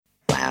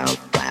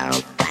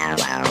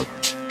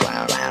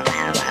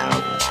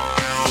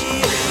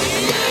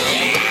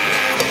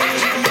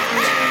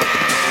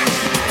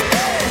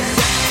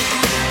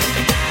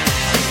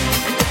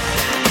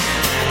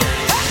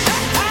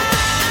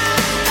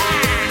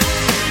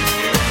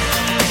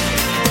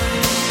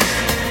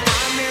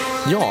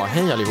Ja,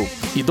 hej allihop.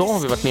 Idag har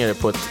vi varit nere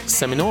på ett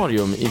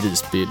seminarium i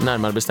Visby,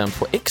 närmare bestämt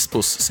på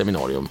Expos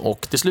seminarium.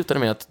 Och det slutade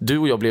med att du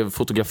och jag blev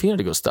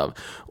fotograferade, Gustav.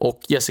 Och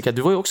Jessica,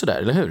 du var ju också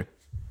där, eller hur?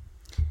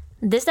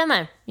 Det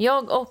stämmer.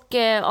 Jag och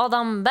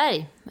Adam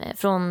Berg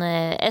från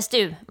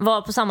SDU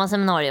var på samma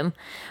seminarium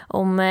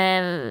om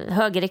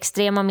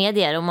högerextrema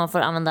medier, om man får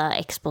använda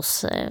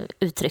Expos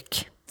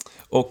uttryck.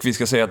 Och vi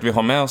ska säga att vi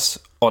har med oss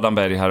Adam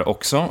Berg här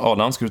också.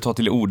 Adam, ska du ta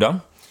till orda?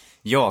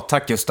 Ja,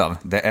 tack Gustav.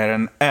 Det är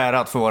en ära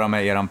att få vara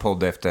med i er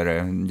podd efter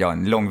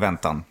en lång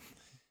väntan.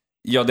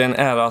 Ja, det är en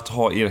ära att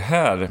ha er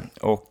här.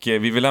 Och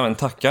vi vill även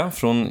tacka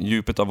från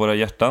djupet av våra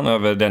hjärtan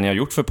över det ni har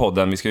gjort för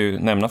podden. Vi ska ju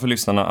nämna för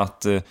lyssnarna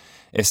att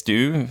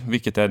SDU,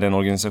 vilket är den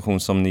organisation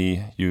som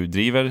ni ju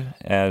driver,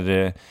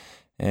 är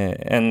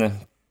en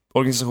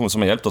organisation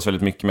som har hjälpt oss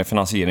väldigt mycket med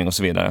finansiering och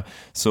så vidare.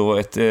 Så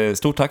ett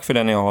stort tack för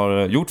det ni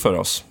har gjort för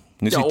oss.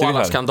 Nu sitter och alla vi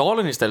här.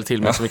 Skandaler ni ställer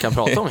till med som vi kan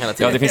prata om hela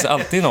tiden. Ja, det finns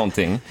alltid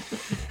någonting.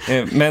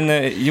 Men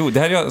det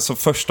här är alltså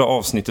första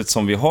avsnittet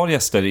som vi har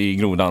gäster i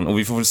Grodan. Och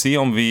vi får väl se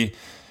om vi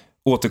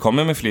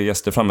återkommer med fler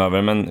gäster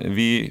framöver. Men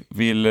vi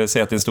vill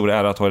säga att det är en stor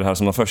ära att ha det här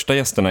som de första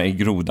gästerna i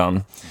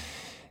Grodan.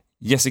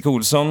 Jessica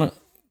Olsson,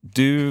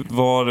 du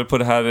var på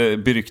det här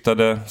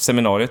beryktade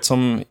seminariet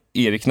som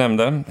Erik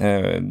nämnde.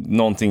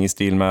 Någonting i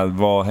stil med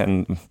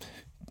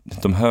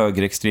de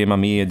högerextrema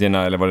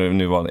medierna, eller vad det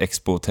nu var,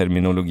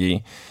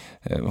 expo-terminologi.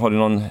 Har du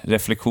någon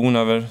reflektion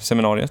över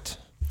seminariet?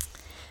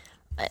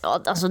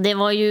 Ja, alltså det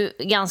var ju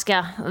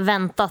ganska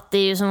väntat. Det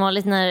är ju som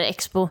vanligt när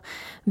Expo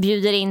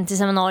bjuder in till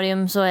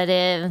seminarium, så är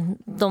det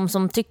de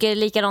som tycker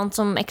likadant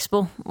som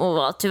Expo.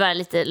 Och tyvärr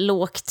lite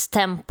lågt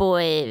tempo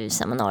i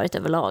seminariet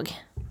överlag.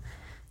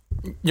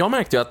 Jag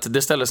märkte ju att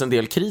det ställdes en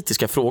del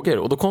kritiska frågor,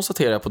 och då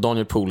konstaterade jag på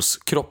Daniel Pohls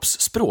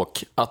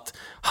kroppsspråk att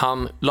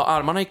han la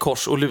armarna i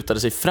kors och lutade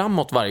sig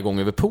framåt varje gång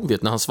över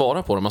podiet när han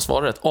svarade på dem. Han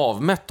svarade rätt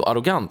avmätt och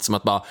arrogant, som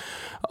att bara,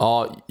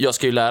 ja, jag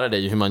ska ju lära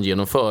dig hur man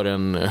genomför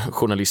en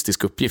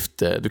journalistisk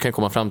uppgift. Du kan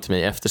komma fram till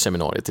mig efter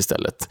seminariet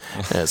istället,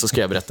 så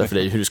ska jag berätta för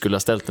dig hur du skulle ha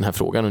ställt den här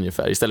frågan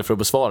ungefär, istället för att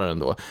besvara den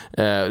då.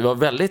 Det var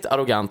väldigt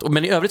arrogant,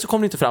 men i övrigt så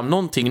kom det inte fram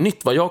någonting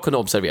nytt vad jag kunde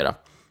observera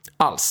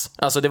alls.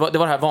 Alltså det var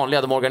det här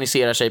vanliga, de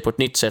organiserar sig på ett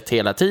nytt sätt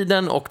hela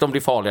tiden och de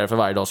blir farligare för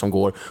varje dag som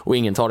går, och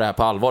ingen tar det här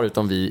på allvar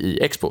utom vi i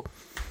Expo.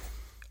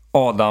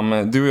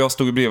 Adam, du och jag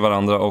stod bredvid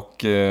varandra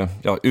och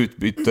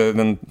utbytte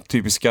den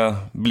typiska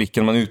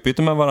blicken man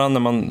utbyter med varandra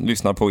när man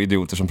lyssnar på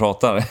idioter som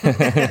pratar.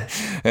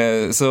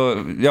 Så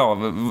ja,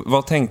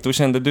 vad tänkte och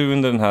kände du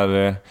under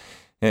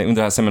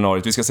det här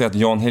seminariet? Vi ska säga att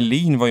Jan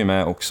Helin var ju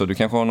med också. Du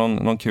kanske har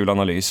någon kul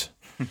analys?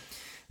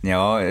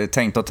 Ja, jag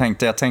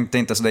tänkte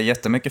inte så det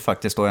jättemycket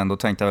faktiskt, och ändå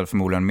tänkte jag väl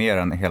förmodligen mer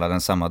än hela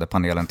den samlade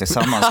panelen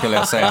tillsammans, skulle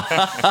jag säga.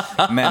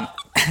 Men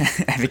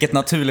vilket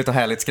naturligt och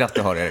härligt skratt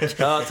du har, Erik.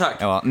 Ja, tack.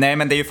 Ja, nej,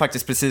 men det är ju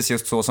faktiskt precis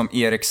just så som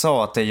Erik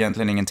sa, att det är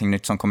egentligen ingenting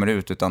nytt som kommer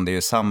ut, utan det är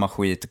ju samma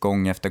skit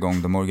gång efter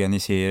gång. De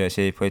organiserar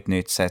sig på ett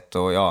nytt sätt,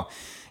 och ja,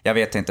 jag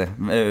vet inte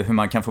hur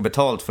man kan få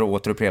betalt för att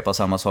återupprepa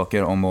samma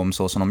saker om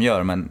så som de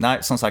gör. Men nej,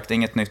 som sagt,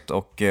 inget nytt,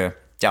 och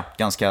ja,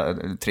 ganska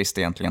trist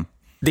egentligen.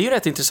 Det är ju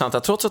rätt intressant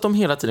att trots att de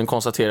hela tiden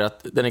konstaterar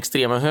att den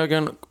extrema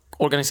högern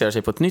organiserar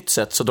sig på ett nytt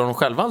sätt, så drar de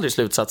själva aldrig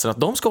slutsatsen att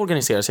de ska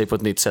organisera sig på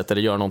ett nytt sätt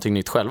eller göra någonting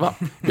nytt själva.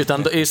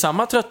 Utan det är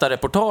samma trötta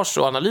reportage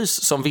och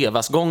analys som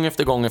vevas gång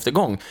efter gång efter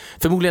gång.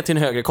 Förmodligen till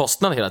en högre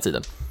kostnad hela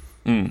tiden.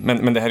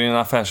 Men det här är en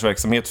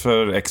affärsverksamhet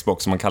för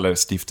Xbox som man kallar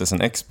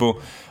Stiftelsen Expo,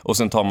 och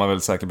sen tar man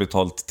väl säkert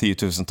betalt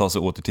 10-tusentals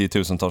och åter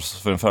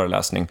 10-tusentals för en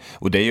föreläsning,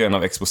 och det är ju en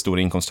av Expos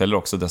stora inkomstkällor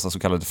också, dessa så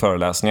kallade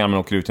föreläsningar. Man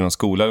åker ut i någon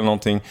skola eller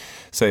någonting,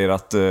 säger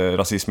att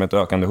rasism är ett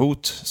ökande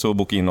hot, så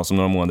boka in oss om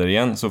några månader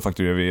igen, så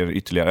fakturerar vi er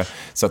ytterligare.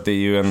 Så att det är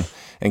ju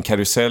en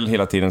karusell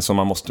hela tiden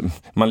som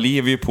man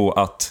lever ju på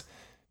att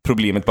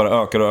problemet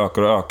bara ökar och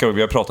ökar och ökar, och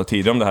vi har pratat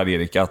tidigare om det här,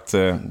 Erik, att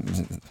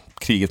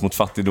kriget mot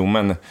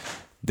fattigdomen,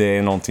 det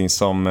är någonting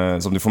som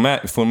du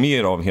får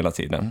mer av hela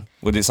tiden.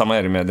 Och det samma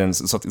är det med den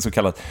så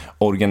kallad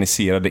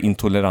organiserade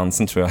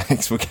intoleransen, tror jag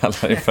Expo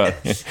kallar det för.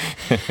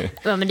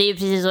 Ja, men det är ju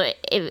precis så.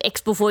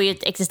 Expo får ju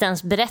ett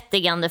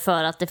existensberättigande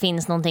för att det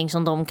finns någonting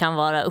som de kan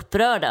vara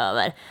upprörda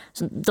över.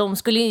 Så de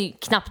skulle ju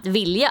knappt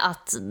vilja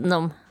att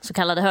de så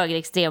kallade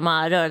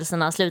högerextrema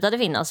rörelserna slutade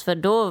finnas, för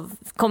då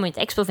kommer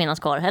inte Expo finnas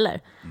kvar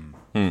heller.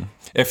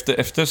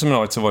 Efter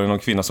seminariet så var det någon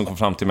kvinna som kom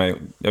fram till mig.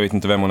 Jag vet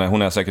inte vem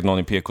hon är säkert någon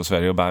i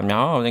PK-Sverige, och bara,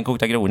 ja, den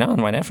goda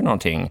grodan, vad är det för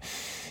någonting?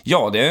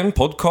 Ja, det är en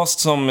podcast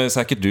som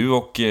säkert du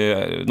och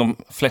de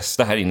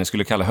flesta här inne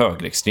skulle kalla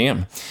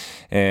högerextrem.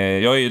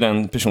 Jag är ju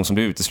den person som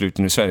blir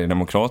utesluten ur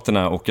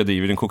Sverigedemokraterna och jag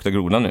driver den kokta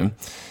grodan nu.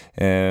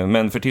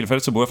 Men för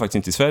tillfället så bor jag faktiskt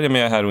inte i Sverige,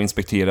 men jag är här och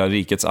inspekterar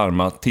rikets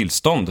arma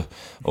tillstånd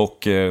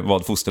och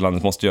vad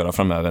fosterlandet måste göra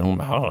framöver. Hon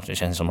bara, det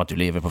känns som att du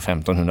lever på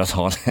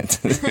 1500-talet.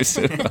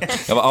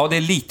 Jag bara, ja, det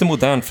är lite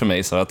modernt för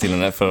mig, sa jag till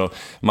henne, för att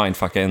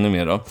mindfucka ännu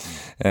mer då.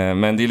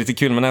 Men det är lite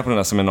kul med på den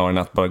här seminarien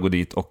att bara gå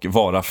dit och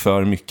vara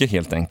för mycket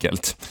helt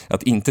enkelt.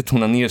 Att inte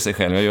tona ner sig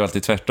själv, jag gör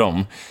alltid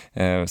tvärtom.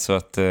 Så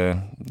att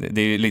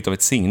det är lite av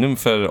ett signum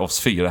för oss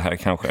 4 här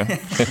kanske.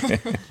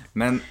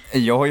 Men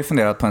jag har ju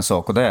funderat på en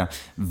sak, och det är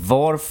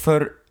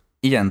varför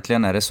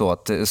egentligen är det så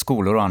att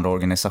skolor och andra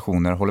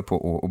organisationer håller på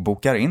och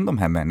bokar in de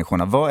här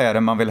människorna. Vad är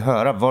det man vill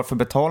höra? Varför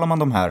betalar man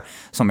de här,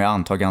 som jag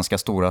antar, ganska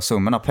stora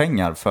summorna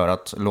pengar för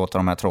att låta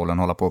de här trollen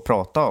hålla på och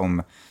prata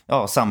om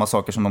samma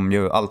saker som de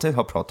ju alltid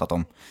har pratat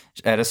om?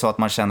 Är det så att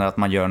man känner att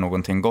man gör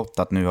någonting gott,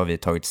 att nu har vi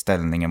tagit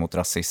ställning mot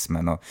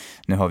rasismen och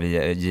nu har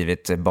vi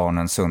givit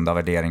barnen sunda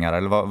värderingar?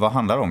 Eller vad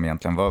handlar det om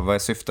egentligen? Vad är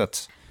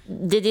syftet?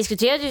 Det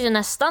diskuterades ju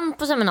nästan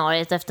på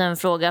seminariet efter en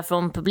fråga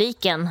från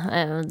publiken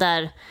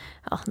där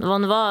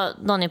det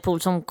var Daniel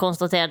Pohl som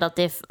konstaterade att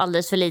det är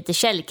alldeles för lite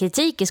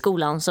källkritik i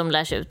skolan som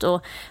lärs ut.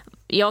 Och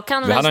jag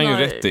kan det hade han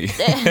ju rätt i.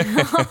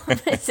 Ja,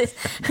 precis.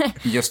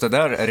 Just det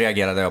där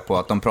reagerade jag på,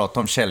 att de pratade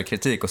om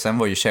källkritik och sen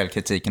var ju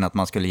källkritiken att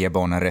man skulle ge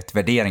barnen rätt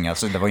värderingar.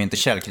 Så det var ju inte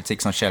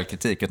källkritik som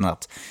källkritik, utan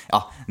att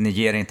ni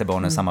ger inte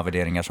barnen samma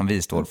värderingar som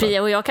vi står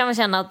för. Och jag kan väl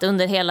känna att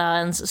under hela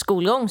ens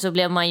skolgång så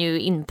blev man ju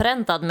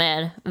inpräntad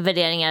med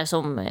värderingar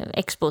som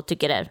Expo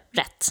tycker är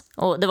rätt.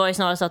 Och det var ju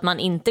snarare så att man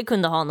inte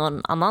kunde ha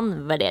någon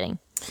annan värdering.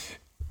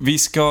 Vi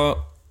ska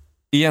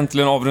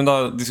egentligen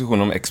avrunda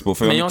diskussionen om Expo.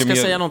 Men jag ska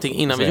säga någonting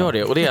innan vi gör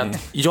det. Och det är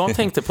att jag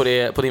tänkte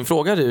på din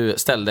fråga du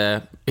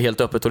ställde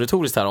helt öppet och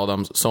retoriskt här,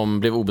 Adam, som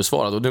blev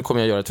obesvarad. Och nu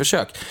kommer jag göra ett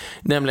försök.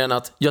 Nämligen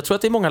att jag tror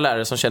att det är många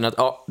lärare som känner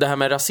att det här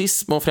med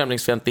rasism och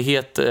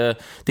främlingsfientlighet, det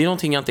är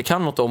någonting jag inte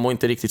kan något om och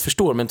inte riktigt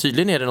förstår. Men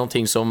tydligen är det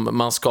någonting som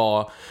man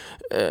ska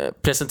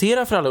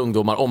presentera för alla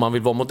ungdomar om man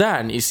vill vara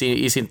modern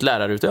i sitt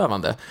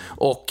lärarutövande.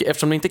 Och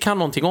eftersom de inte kan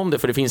någonting om det,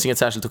 för det finns inget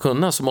särskilt att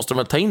kunna, så måste de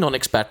väl ta in någon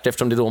expert,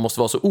 eftersom det då måste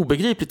vara så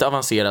obegripligt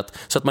avancerat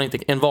så att man inte,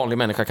 en vanlig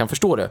människa kan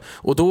förstå det.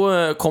 Och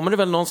då kommer det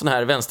väl någon sån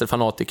här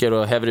vänsterfanatiker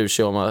och häver ur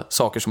sig om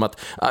saker som att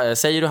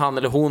säger du han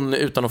eller hon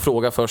utan att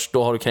fråga först,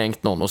 då har du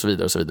kränkt någon, och så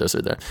vidare och så vidare och så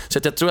vidare. Så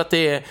att jag tror att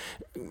det är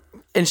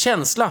en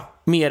känsla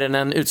mer än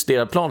en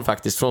utstuderad plan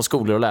faktiskt från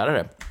skolor och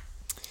lärare.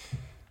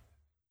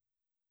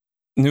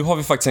 Nu har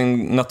vi faktiskt en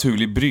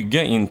naturlig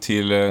brygga in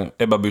till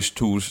Ebba Busch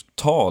Thors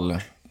tal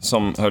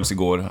som hölls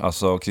igår,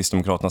 alltså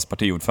Kristdemokraternas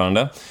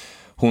partiordförande.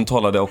 Hon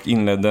talade och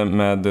inledde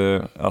med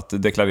att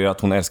deklarera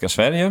att hon älskar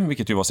Sverige,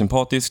 vilket ju var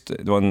sympatiskt.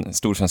 Det var en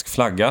stor svensk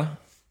flagga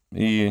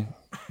i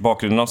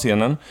bakgrunden av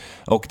scenen.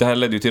 Och det här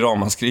ledde ju till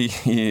ramaskri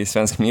i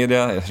svensk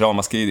media.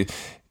 Ramaskri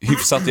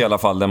hyfsat i alla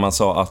fall, där man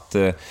sa att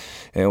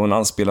hon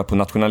anspelar på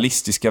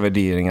nationalistiska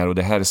värderingar och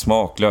det här är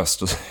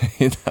smaklöst och så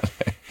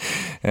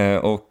vidare.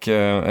 Och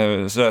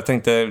så jag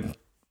tänkte,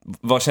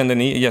 vad kände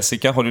ni?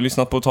 Jessica, har du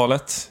lyssnat på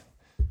talet?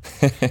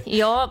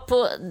 Ja,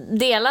 på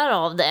delar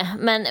av det.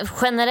 Men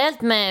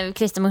generellt med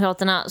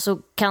Kristdemokraterna så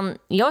kan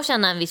jag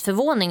känna en viss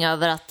förvåning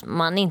över att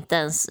man inte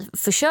ens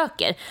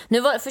försöker.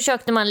 Nu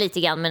försökte man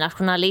lite grann med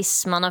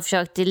nationalism, man har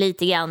försökt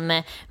lite grann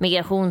med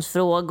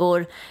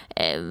migrationsfrågor,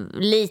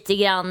 lite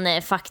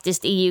grann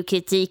faktiskt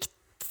EU-kritik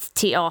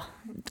till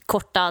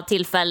korta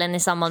tillfällen i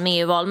samband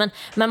med EU-val.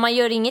 Men man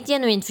gör inget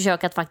genuint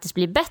försök att faktiskt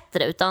bli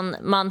bättre, utan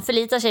man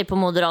förlitar sig på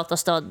moderata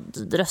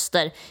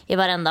stödröster i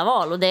varenda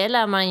val. Och det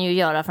lär man ju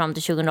göra fram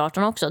till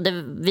 2018 också. Det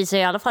visar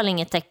i alla fall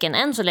inget tecken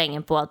än så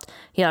länge på att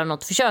göra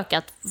något försök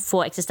att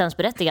få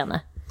existensberättigande.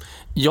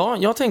 Ja,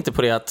 jag tänkte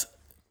på det att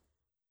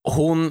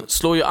hon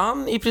slår ju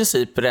an i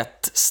princip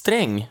rätt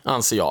sträng,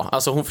 anser jag.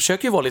 Alltså hon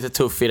försöker ju vara lite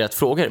tuff i rätt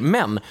frågor.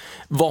 Men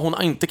vad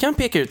hon inte kan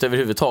peka ut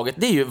överhuvudtaget,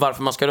 det är ju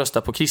varför man ska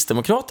rösta på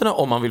Kristdemokraterna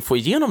om man vill få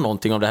igenom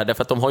någonting av det här.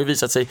 Därför att de har ju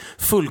visat sig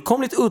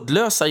fullkomligt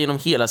uddlösa genom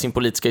hela sin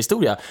politiska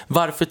historia.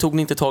 Varför tog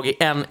ni inte tag i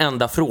en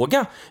enda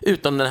fråga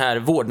utom den här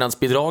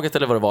vårdnadsbidraget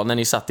eller vad det var när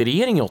ni satt i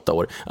regering i 8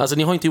 år? Alltså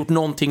ni har inte gjort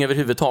någonting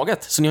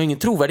överhuvudtaget. Så ni har ingen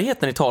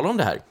trovärdighet när ni talar om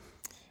det här.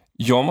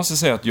 Jag måste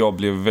säga att jag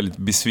blev väldigt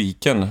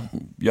besviken.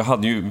 Jag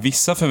hade ju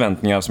vissa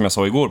förväntningar, som jag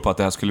sa igår, på att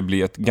det här skulle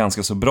bli ett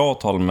ganska så bra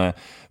tal med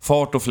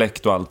fart och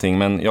fläkt och allting.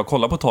 Men jag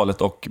kollade på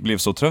talet och blev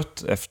så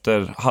trött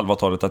efter halva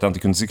talet att jag inte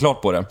kunde se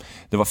klart på det.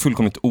 Det var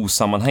fullkomligt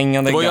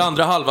osammanhängande. Det var ju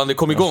andra halvan det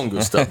kom igång,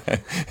 Gustav.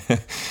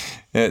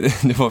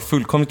 Det var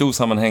fullkomligt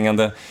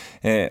osammanhängande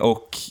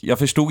och jag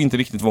förstod inte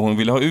riktigt vad hon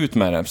ville ha ut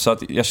med det. Så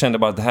att jag kände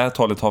bara att det här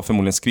talet har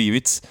förmodligen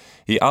skrivits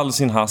i all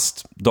sin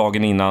hast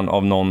dagen innan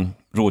av någon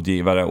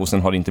rådgivare och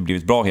sen har det inte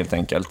blivit bra helt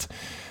enkelt.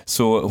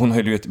 Så hon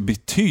höll ju ett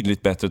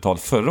betydligt bättre tal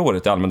förra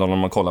året i Almedalen om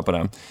man kollar på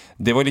det.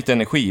 Det var lite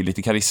energi,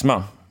 lite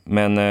karisma.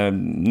 Men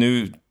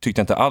nu tyckte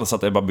jag inte alls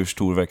att Ebba Busch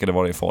Thor verkade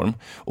vara i form.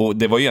 Och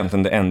det var ju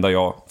egentligen det enda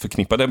jag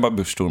förknippade Ebba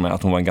Busch Thor med,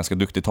 att hon var en ganska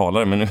duktig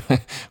talare. Men nu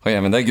har jag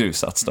även det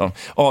grusats då.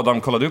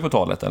 Adam, kollade du på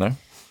talet eller?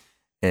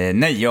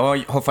 Nej,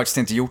 jag har faktiskt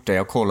inte gjort det.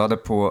 Jag kollade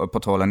på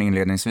talen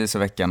inledningsvis i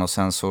veckan och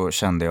sen så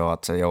kände jag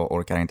att jag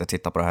orkar inte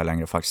titta på det här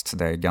längre faktiskt.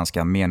 Det är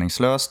ganska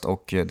meningslöst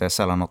och det är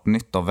sällan något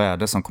nytt av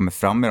värde som kommer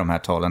fram i de här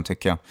talen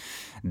tycker jag.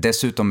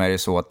 Dessutom är det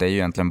så att det är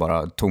egentligen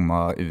bara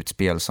tomma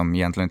utspel som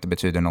egentligen inte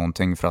betyder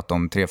någonting för att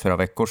om 3-4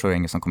 veckor så är det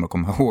ingen som kommer att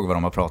komma ihåg vad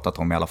de har pratat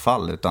om i alla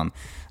fall. Utan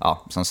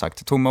ja, som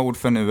sagt, tomma ord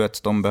för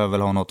nuet. De behöver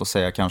väl ha något att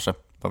säga kanske.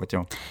 Vad vet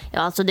jag? Ja,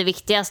 alltså det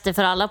viktigaste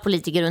för alla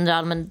politiker under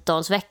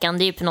Almedalsveckan,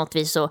 det är ju på något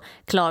vis att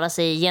klara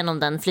sig igenom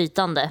den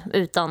flytande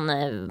utan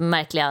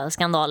märkliga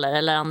skandaler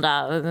eller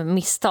andra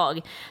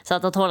misstag. Så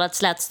att hålla ett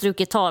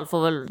slätstruket tal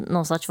får väl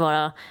någonstans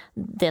vara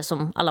det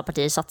som alla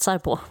partier satsar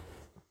på.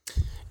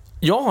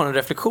 Jag har en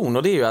reflektion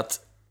och det är ju att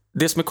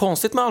det som är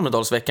konstigt med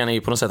Almedalsveckan är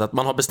ju på något sätt att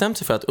man har bestämt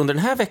sig för att under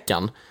den här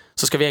veckan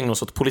så ska vi ägna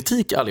oss åt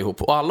politik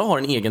allihop och alla har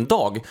en egen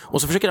dag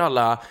och så försöker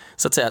alla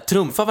så att säga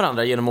trumfa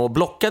varandra genom att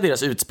blocka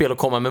deras utspel och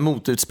komma med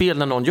motutspel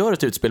när någon gör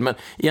ett utspel, men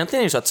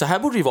egentligen är det så att så här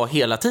borde det ju vara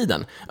hela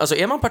tiden. Alltså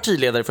är man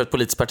partiledare för ett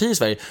politiskt parti i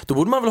Sverige, då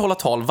borde man väl hålla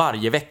tal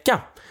varje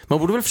vecka. Man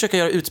borde väl försöka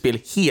göra utspel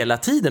hela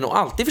tiden och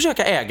alltid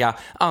försöka äga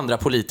andra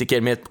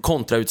politiker med ett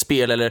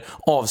kontrautspel eller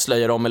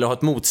avslöja dem eller ha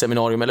ett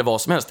motseminarium eller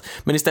vad som helst.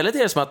 Men istället är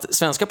det som att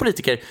svenska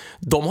politiker,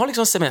 de har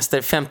liksom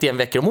semester 51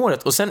 veckor om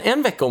året och sen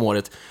en vecka om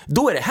året,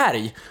 då är det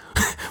härj.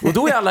 Och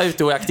då är alla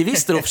ute och är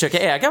aktivister och försöker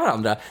äga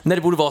varandra. När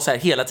det borde vara så här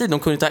hela tiden. De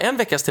kunde ta en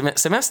veckas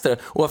semester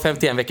och ha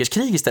 51 veckors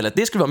krig istället.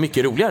 Det skulle vara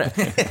mycket roligare.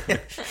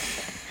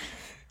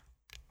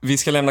 Vi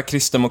ska lämna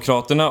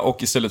Kristdemokraterna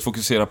och istället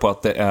fokusera på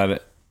att det är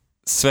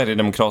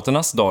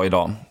Sverigedemokraternas dag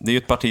idag. Det är ju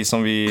ett parti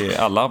som vi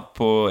alla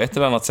på ett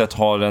eller annat sätt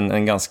har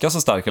en ganska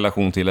så stark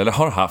relation till, eller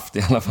har haft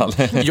i alla fall.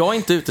 Jag är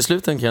inte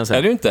utesluten kan jag säga.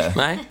 Är du inte?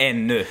 Nej.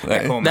 Ännu.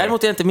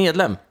 Däremot är jag inte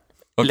medlem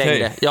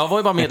längre. Jag var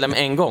ju bara medlem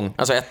en gång,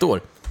 alltså 1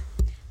 år.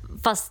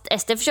 Fast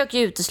SD försöker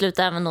ju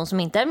utesluta även de som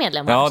inte är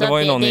medlemmar. Ja, det så var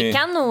ju att någon det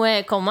kan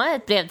nog komma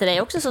ett brev till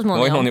dig också så småningom.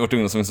 Det var ju någon i vårt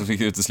ungdom som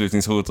fick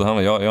uteslutningshot och han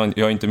var, jag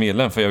är inte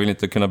medlem för jag vill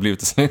inte kunna bli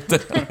utesluten.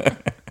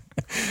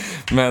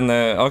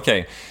 Men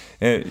okej.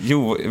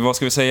 Jo, vad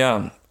ska vi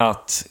säga?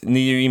 Att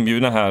ni är ju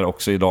inbjudna här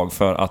också idag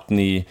för att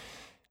ni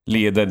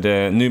leder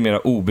det numera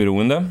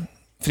oberoende,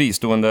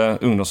 fristående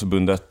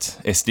ungdomsförbundet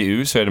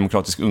SDU,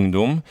 Sverigedemokratisk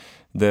ungdom.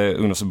 Det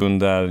ungdomsförbund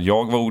där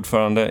jag var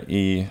ordförande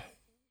i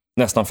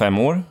nästan 5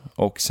 år.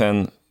 Och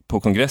sen på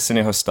kongressen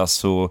i höstas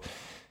så,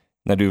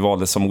 när du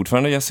valdes som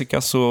ordförande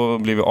Jessica, så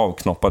blev vi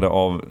avknoppade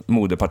av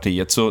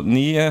moderpartiet. Så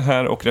ni är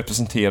här och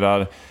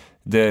representerar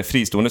det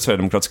fristående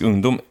Sverigedemokratiska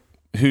ungdom.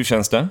 Hur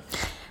känns det?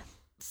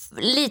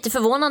 Lite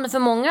förvånande för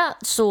många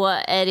så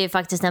är det ju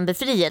faktiskt en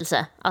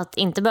befrielse att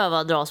inte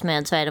behöva dras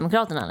med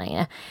Sverigedemokraterna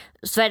längre.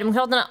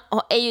 Sverigedemokraterna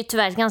är ju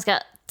tyvärr ett ganska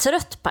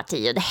trött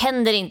parti och det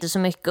händer inte så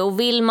mycket och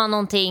vill man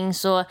någonting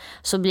så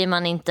blir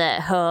man inte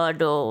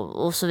hörd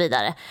och så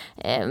vidare.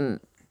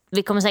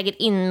 Vi kommer säkert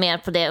in mer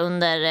på det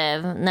under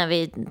när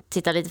vi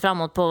tittar lite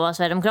framåt på vad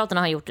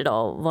Sverigedemokraterna har gjort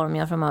idag och vad de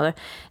gör framöver.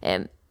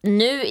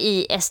 Nu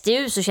i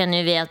SDU så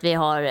känner vi att vi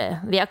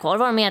har kvar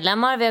våra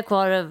medlemmar, vi har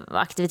kvar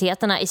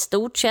aktiviteterna i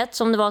stort sett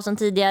som det var sedan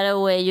tidigare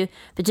och är ju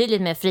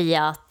betydligt mer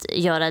fria att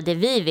göra det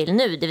vi vill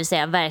nu, det vill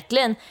säga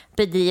verkligen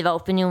bedriva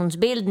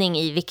opinionsbildning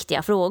i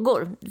viktiga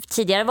frågor.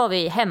 Tidigare var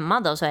vi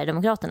hämmade av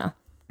Sverigedemokraterna.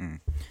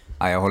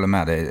 Ja, jag håller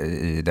med dig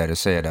i det du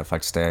säger där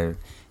faktiskt. Det är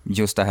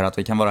just det här att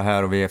vi kan vara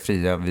här och vi är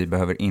fria, vi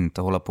behöver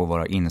inte hålla på att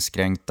vara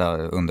inskränkta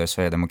under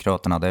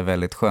Sverigedemokraterna, det är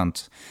väldigt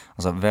skönt.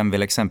 Alltså, vem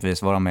vill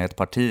exempelvis vara med i ett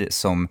parti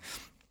som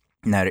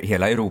när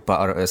hela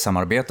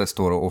Europa-samarbetet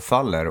står och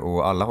faller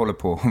och alla håller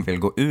på och vill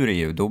gå ur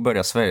EU, då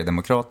börjar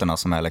Sverigedemokraterna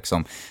som är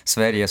liksom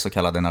Sveriges så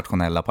kallade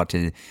nationella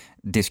parti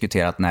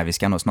diskutera att nej, vi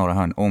ska nog snarare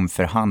ha en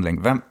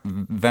omförhandling.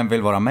 Vem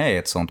vill vara med i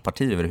ett sånt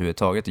parti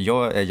överhuvudtaget?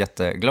 Jag är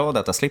jätteglad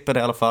att jag slipper det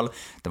i alla fall.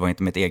 Det var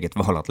inte mitt eget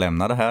val att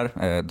lämna det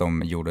här.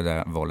 De gjorde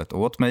det valet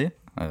åt mig.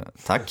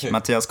 Tack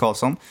Mattias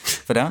Karlsson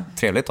för det.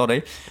 Trevligt av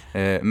dig.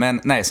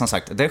 Men nej, som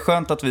sagt, det är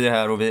skönt att vi är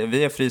här och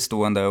vi är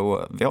fristående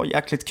och vi har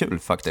jäkligt kul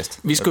faktiskt.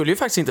 Vi skulle ju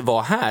faktiskt inte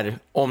vara här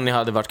om ni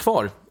hade varit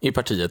kvar i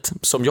partiet,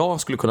 som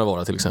jag skulle kunna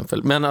vara till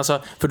exempel. Men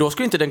alltså, för då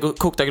skulle inte den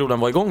kokta grodan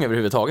vara igång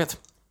överhuvudtaget.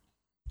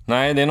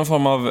 Nej, det är någon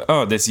form av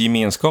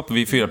ödesgemenskap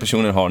vi 4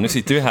 personer har. Nu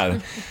sitter vi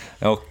här.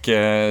 Och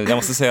jag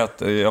måste säga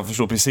att jag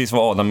förstår precis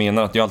vad Adam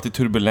menar. Att det är alltid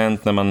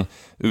turbulent när man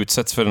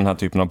utsätts för den här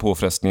typen av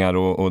påfrestningar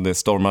och det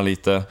stormar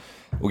lite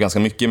och ganska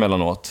mycket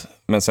emellanåt.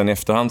 Men sen i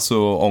efterhand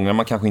så ångrar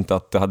man kanske inte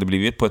att det hade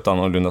blivit på ett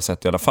annorlunda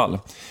sätt i alla fall.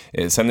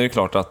 Sen är det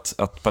klart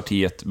att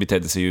partiet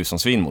betedde sig ju som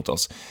svin mot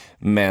oss.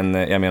 Men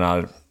jag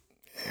menar,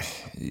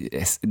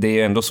 det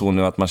är ändå så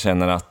nu att man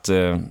känner att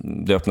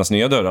det öppnas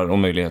nya dörrar och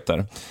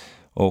möjligheter.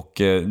 Och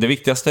det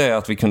viktigaste är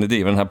att vi kunde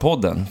driva den här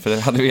podden. För det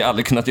hade vi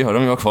aldrig kunnat göra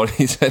om vi var kvar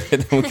i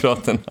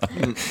Sverigedemokraterna.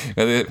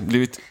 Vi hade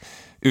blivit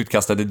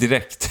utkastade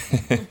direkt.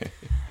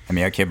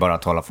 Men jag kan ju bara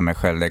tala för mig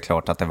själv. Det är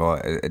klart att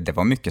det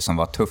var mycket som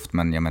var tufft.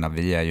 Men jag menar,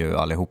 vi är ju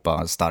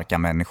allihopa starka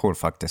människor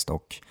faktiskt.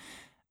 Och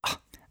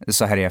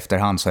så här i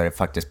efterhand så är det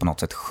faktiskt på något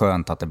sätt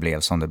skönt att det blev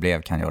som det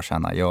blev, kan jag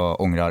känna.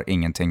 Jag ångrar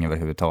ingenting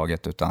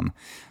överhuvudtaget, utan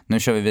nu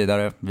kör vi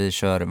vidare. Vi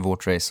kör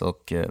vårt race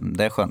och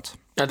det är skönt.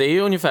 Ja, det är ju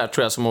ungefär,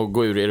 tror jag, som att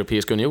gå ur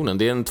Europeiska unionen.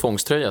 Det är en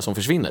tvångströja som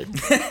försvinner.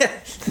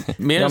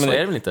 Mer än så är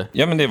det väl inte?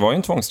 Ja, men det var ju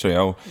en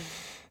tvångströja. Och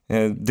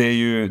det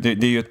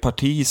är ju ett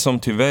parti som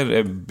tyvärr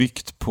är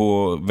byggt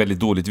på väldigt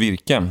dåligt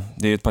virke.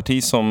 Det är ett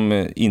parti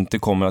som inte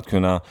kommer att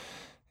kunna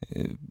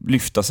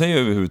lyfta sig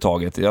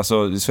överhuvudtaget.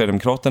 Alltså,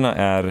 Sverigedemokraterna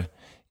är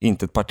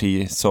inte ett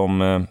parti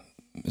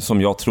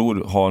som jag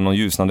tror har någon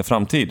ljusnande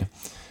framtid.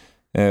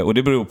 Och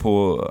det beror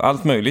på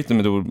allt möjligt. Det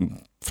beror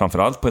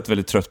framförallt på ett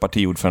väldigt trött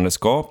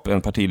partiordförandeskap,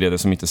 en partiledare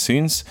som inte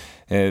syns.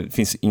 Det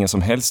finns inga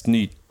som helst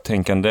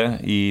nytänkande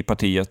i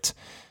partiet.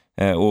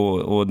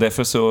 Och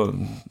därför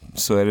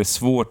så är det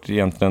svårt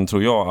egentligen,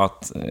 tror jag,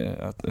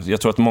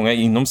 jag tror att många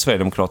inom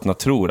Sverigedemokraterna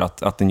tror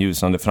att den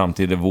ljusnande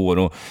framtid är vår,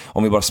 och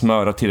om vi bara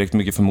smörar tillräckligt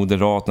mycket för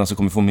Moderaterna så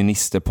kommer vi få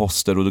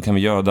ministerposter och då kan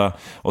vi göda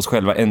oss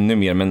själva ännu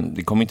mer, men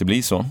det kommer inte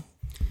bli så.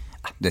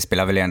 Det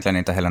spelar väl egentligen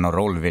inte heller någon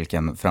roll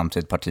vilken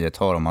framtid partiet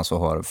har, om man så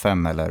har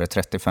 5 eller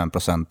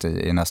 35%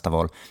 i nästa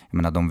val. Jag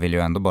menar, de vill ju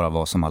ändå bara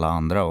vara som alla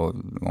andra, och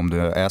om du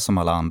är som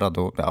alla andra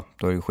då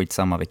är det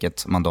skitsamma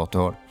vilket mandat du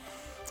har.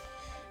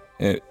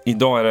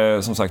 Idag är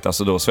det som sagt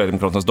alltså då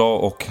Sverigedemokraternas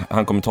dag, och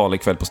han kommer tala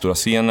ikväll på stora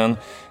scenen.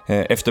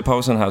 Efter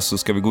pausen här så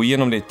ska vi gå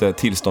igenom lite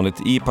tillståndet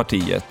i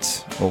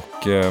partiet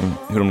och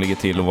hur de ligger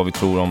till och vad vi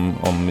tror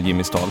om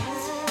Jimmys tal.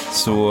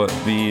 Så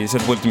vi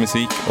sätter på lite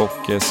musik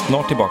och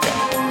snart tillbaka.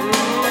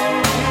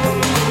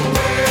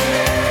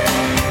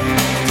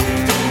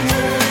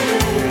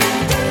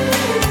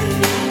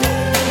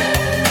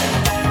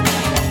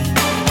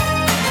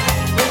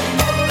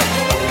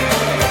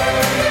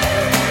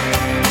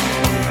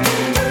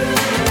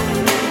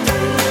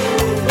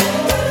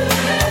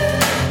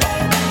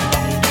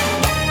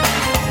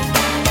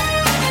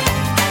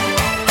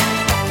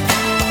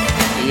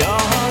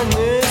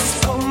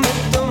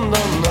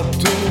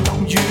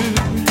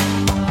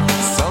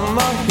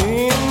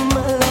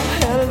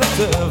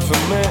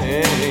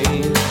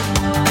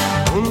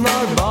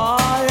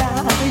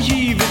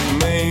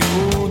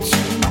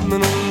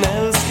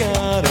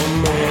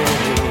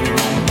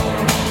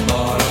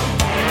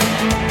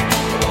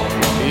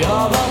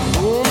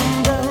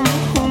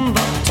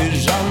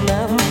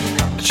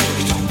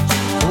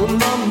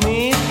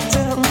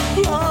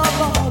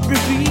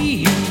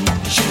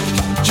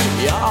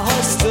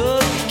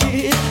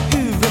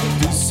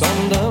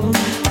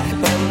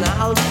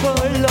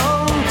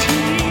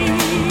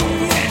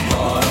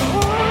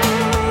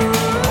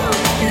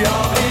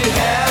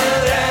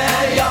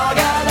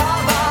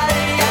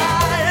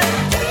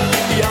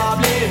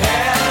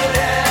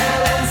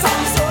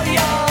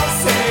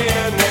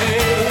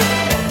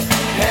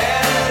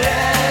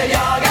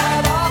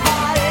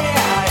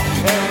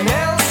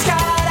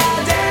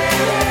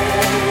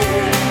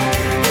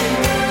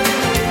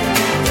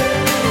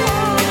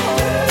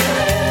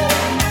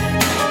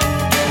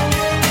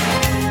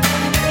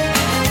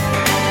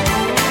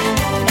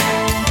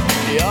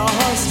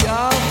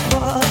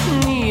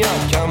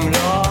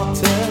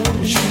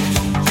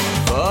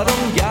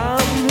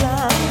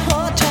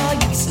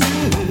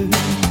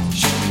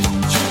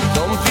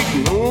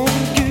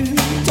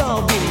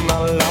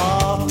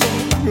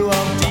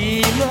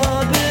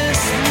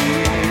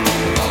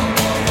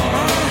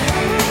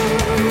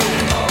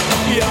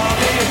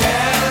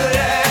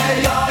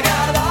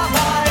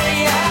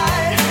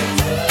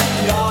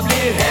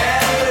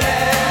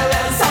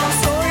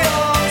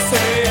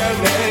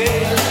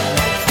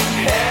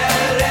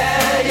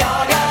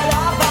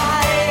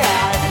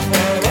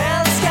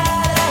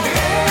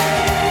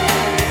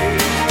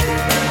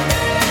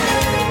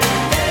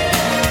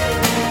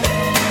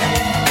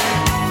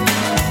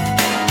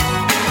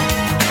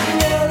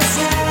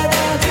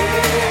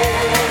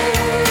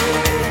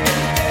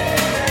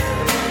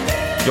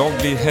 Jag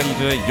blir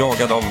hellre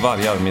jagad av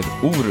vargar med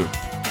Orup.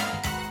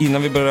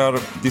 Innan vi börjar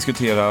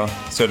diskutera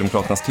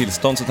Sverigedemokraternas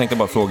tillstånd så tänkte jag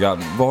bara fråga,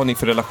 vad har ni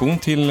för relation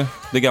till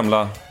det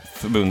gamla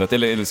förbundet,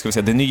 eller ska vi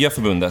säga det nya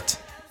förbundet,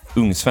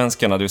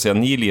 Ungsvenskarna? Det vill säga,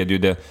 ni leder ju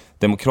det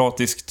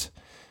demokratiskt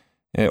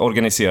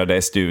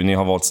organiserade SDU. Ni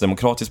har valts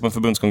demokratiskt på en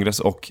förbundskongress,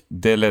 och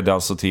det ledde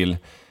alltså till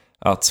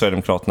att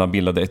Sverigedemokraterna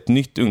bildade ett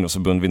nytt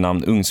ungdomsförbund vid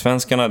namn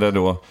Ungsvenskarna, där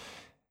då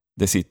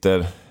det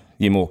sitter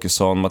Jim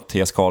Åkesson,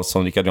 Mattias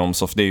Karlsson, Rickard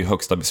Jomshoff. Det är ju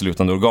högsta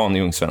beslutande organ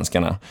i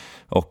Ungsvenskarna.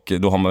 Och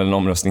då har man väl en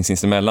omröstning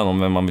sinsemellan om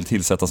vem man vill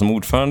tillsätta som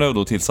ordförande. Och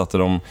då tillsatte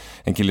de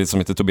en kille som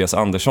heter Tobias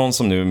Andersson,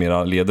 som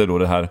numera leder då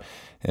det här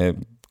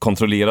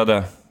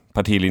kontrollerade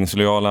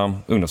partilinjeslojala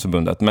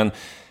ungdomsförbundet. Men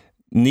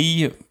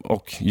ni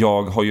och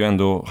jag har ju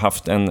ändå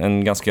haft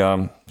en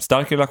ganska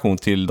stark relation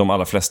till de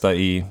allra flesta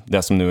i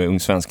det som nu är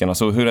Ungsvenskarna.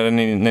 Så hur är det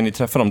när ni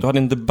träffar dem? Du hade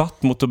en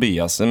debatt mot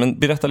Tobias. Men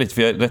berätta lite,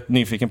 för jag är rätt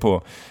nyfiken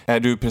på. Är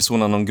du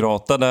persona non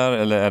grata där,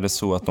 eller är det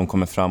så att de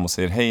kommer fram och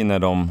säger hej när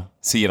de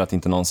ser att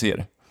inte någon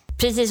ser?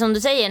 Precis som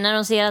du säger, när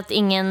de ser att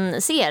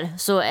ingen ser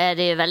så är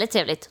det väldigt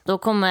trevligt. Då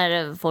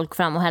kommer folk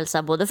fram och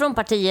hälsa både från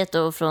partiet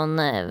och från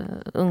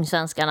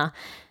Ungsvenskarna.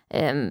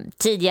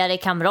 tidigare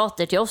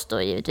kamrater till oss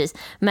då givetvis.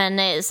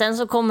 Men sen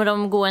så kommer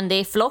de gående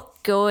i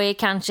flock och är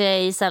kanske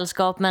i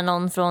sällskap med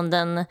någon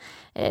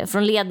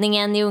från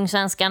ledningen i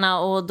Ungsvenskarna,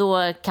 och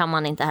då kan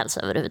man inte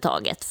hälsa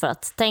överhuvudtaget. För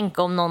att tänk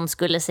om någon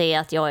skulle se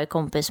att jag är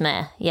kompis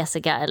med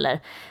Jessica, eller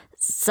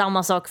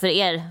samma sak för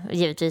er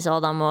givetvis,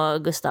 Adam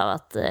och Gustav,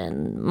 att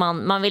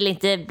man vill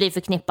inte bli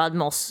förknippad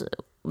med oss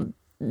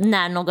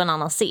när någon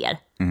annan ser.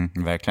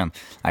 Verkligen.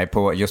 Nej,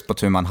 just på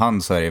tu man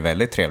hand så är det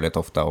väldigt trevligt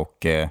ofta,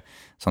 och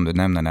som du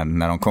nämner,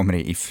 när de kommer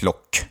i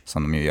flock,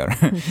 som de ju gör,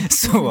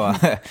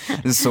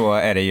 så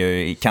är det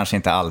ju kanske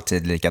inte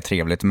alltid lika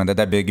trevligt. Men det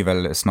där bygger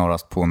väl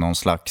snarast på någon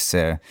slags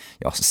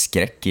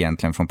skräck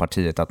egentligen från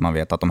partiet, att man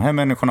vet att de här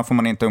människorna får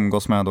man inte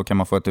umgås med, då kan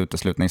man få ett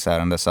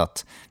uteslutningsärende, så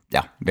att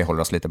vi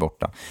håller oss lite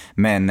borta.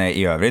 Men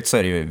i övrigt så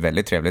är det ju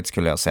väldigt trevligt,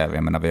 skulle jag säga.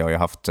 Jag menar, vi har ju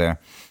haft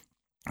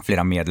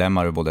flera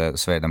medlemmar ur både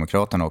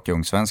Sverigedemokraterna och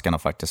Ungsvenskarna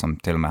faktiskt, som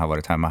till och med har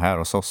varit hemma här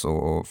hos oss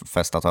och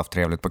festat och haft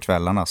trevligt på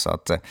kvällarna. Så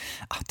att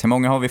till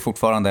många har vi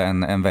fortfarande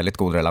en väldigt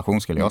god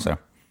relation, skulle jag säga.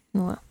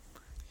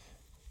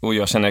 Och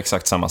jag känner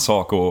exakt samma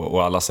sak,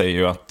 och alla säger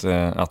ju att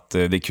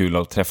det är kul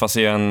att träffas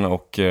igen,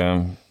 och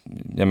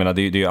jag menar,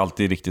 det är ju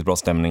alltid riktigt bra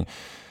stämning.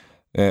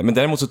 Men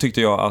däremot så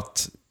tyckte jag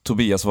att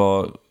Tobias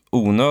var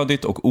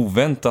onödigt och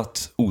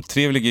oväntat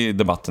otrevlig i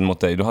debatten mot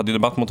dig. Du hade ju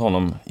debatt mot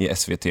honom i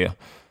SVT,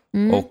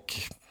 och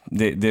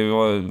det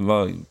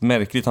var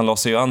märkligt. Han la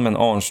sig ju an med en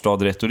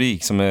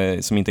Arnstad-retorik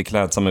som inte är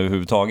klädsam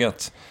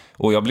överhuvudtaget.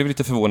 Och jag blev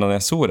lite förvånad när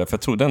jag såg det, för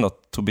jag trodde ändå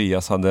att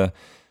Tobias hade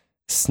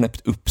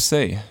snäppt upp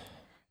sig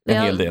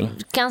en hel del.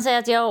 Jag kan säga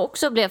att jag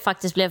också blev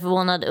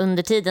förvånad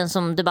under tiden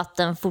som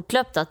debatten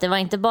fortlöpte, att det var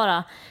inte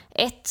bara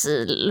ett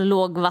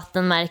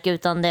lågvattenmärke,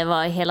 utan det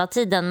var hela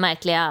tiden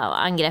märkliga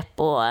angrepp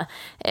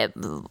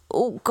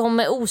och kom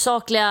med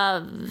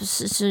osakliga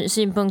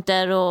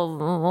synpunkter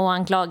och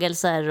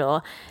anklagelser,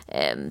 och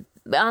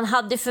han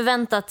hade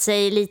förväntat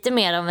sig lite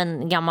mer av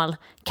en gammal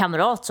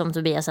kamrat som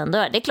Tobias ändå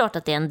är. Det är klart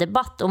att det är en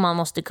debatt och man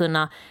måste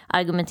kunna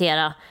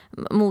argumentera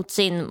mot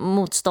sin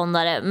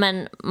motståndare,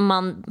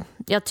 men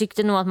jag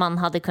tyckte nog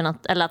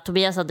att att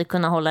Tobias hade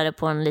kunnat hålla det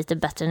på en lite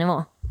bättre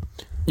nivå.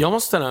 Jag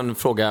måste ställa en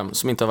fråga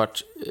som inte har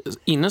varit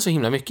inne så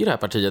himla mycket i det här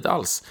partiet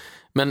alls.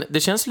 Men det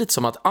känns lite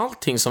som att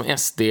allting som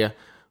SD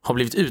har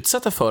blivit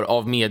utsatta för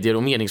av medier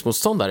och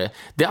meningsmotståndare,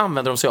 det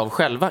använder de sig av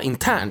själva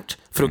internt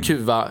för att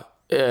kuva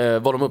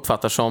vad de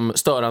uppfattar som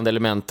störande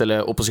element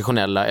eller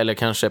oppositionella, eller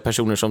kanske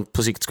personer som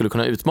på sikt skulle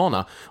kunna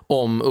utmana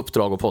om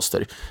uppdrag och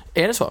poster.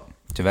 Är det så?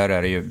 Tyvärr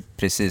är det ju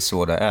precis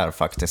så det är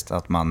faktiskt,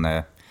 att man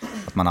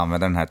använder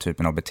den här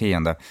typen av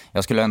beteende.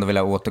 Jag skulle ändå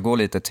vilja återgå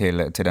lite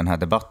till den här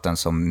debatten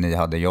som ni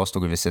hade. Jag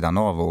stod vid sidan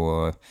av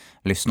och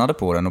lyssnade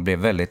på den och blev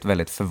väldigt,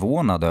 väldigt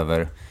förvånad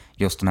över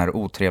just den här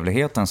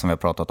otrevligheten som vi har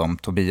pratat om.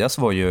 Tobias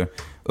var ju,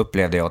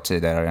 upplevde jag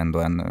tidigare, ändå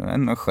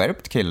en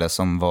skärpt kille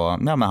som var,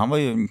 men han var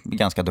ju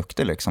ganska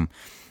duktig liksom.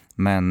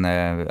 Men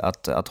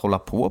att hålla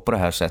på det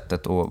här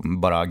sättet och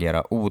bara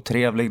agera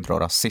otrevlig, dra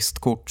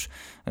rasistkort,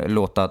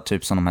 låta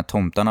typ som de här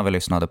tomtarna vi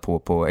lyssnade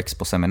på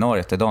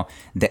Expo-seminariet idag,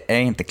 det är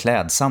inte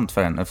klädsamt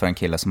för en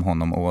kille som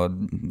honom. Och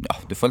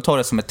du får ta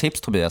det som ett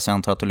tips, Tobias, jag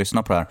antar att du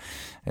lyssnar på det här.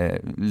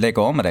 Lägg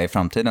av med det i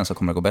framtiden, så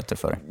kommer det gå bättre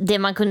för dig. Det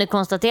man kunde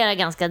konstatera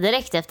ganska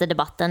direkt efter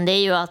debatten, det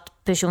är ju att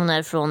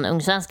personer från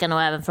Ungsvenskarna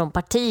och även från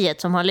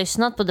partiet som har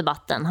lyssnat på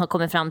debatten har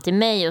kommit fram till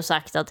mig och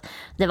sagt att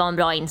det var en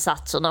bra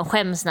insats, och de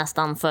skäms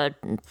nästan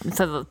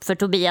för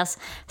Tobias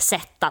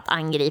sätt att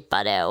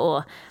angripa det.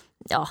 Och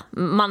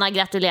man har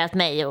gratulerat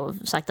mig och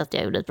sagt att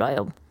jag gjorde ett bra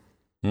jobb.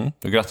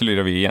 Då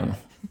gratulerar vi igen.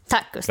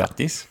 Tack, Gustav.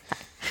 Grattis.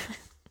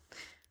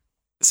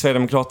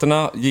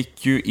 Sverigedemokraterna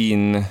gick ju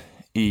in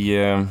i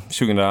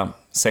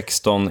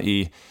 2016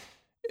 i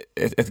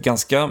ett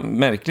ganska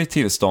märkligt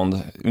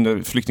tillstånd.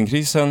 Under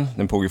flyktingkrisen,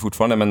 den pågår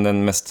fortfarande, men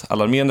den mest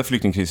alarmerande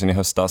flyktingkrisen i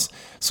höstas,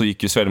 så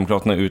gick ju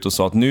Sverigedemokraterna ut och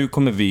sa att nu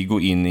kommer vi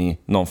gå in i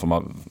någon form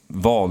av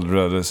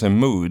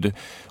valrörelsemood,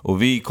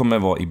 och vi kommer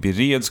vara i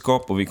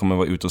beredskap och vi kommer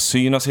vara ute och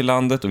synas i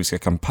landet och vi ska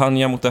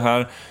kampanja mot det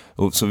här,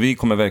 och så vi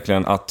kommer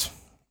verkligen att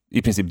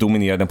i princip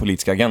dominera den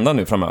politiska agendan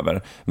nu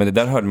framöver. Men det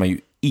där hörde man ju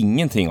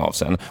ingenting av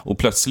sen. Och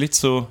plötsligt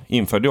så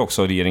införde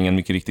också regeringen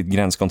mycket riktigt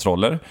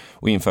gränskontroller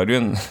och införde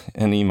ju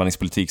en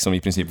invandringspolitik som i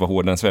princip var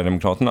hårdare än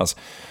Sverigedemokraternas.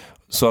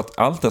 Så att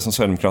allt det som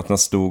Sverigedemokraterna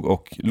stod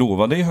och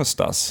lovade i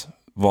höstas,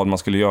 vad man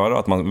skulle göra,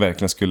 att man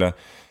verkligen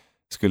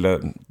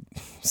skulle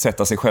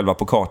sätta sig själva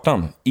på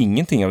kartan,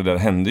 ingenting av det där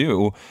hände ju.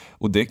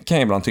 Och det kan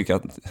jag ibland tycka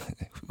att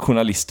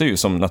journalister ju,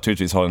 som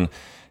naturligtvis har en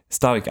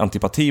stark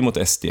antipati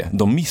mot SD,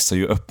 de missar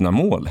ju öppna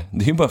mål.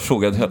 Det är ju bara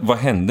frågan, vad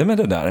hände med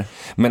det där?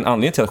 Men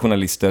anledningen till att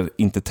journalister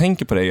inte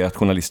tänker på det är att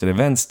journalister är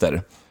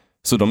vänster.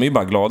 Så de är ju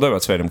bara glada över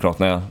att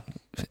Sverigedemokraterna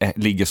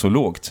ligger så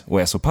lågt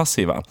och är så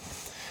passiva.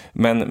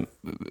 Men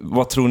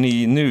vad tror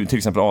ni nu, till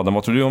exempel Adam,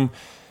 vad tror du om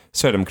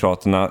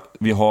Sverigedemokraterna?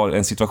 Vi har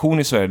en situation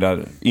i Sverige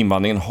där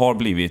invandringen har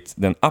blivit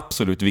den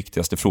absolut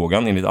viktigaste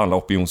frågan enligt alla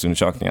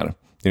opinionsundersökningar.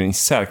 Det är den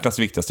särklass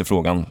viktigaste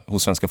frågan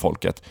hos svenska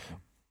folket.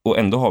 Och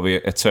ändå har vi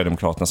ett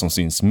Sverigedemokraterna som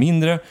syns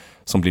mindre,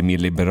 som blir mer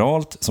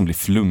liberalt, som blir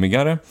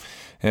flummigare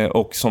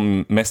och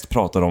som mest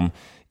pratar om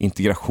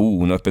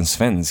integration och öppen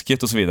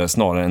svenskhet och så vidare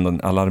snarare än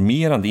den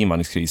alarmerande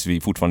invandringskris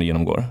vi fortfarande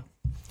genomgår.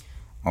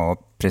 Ja,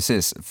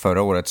 precis.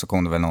 Förra året så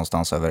kom det väl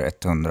någonstans över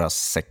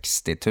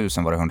 160 000,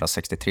 var det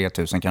 163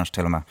 000 kanske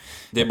till och med.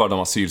 Det är bara de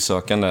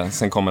asylsökande.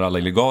 Sen kommer alla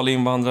illegala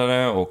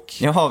invandrare och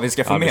Jaha, vi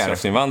ska få mer.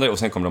 arbetskraftsinvandrare och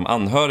sen kommer de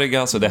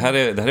anhöriga. Så det här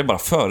är bara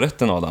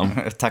förrätten, Adam.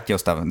 Tack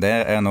Gustav. Det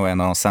är nog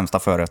en av de sämsta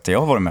förrätter jag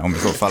har varit med om i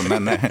så fall.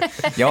 Men,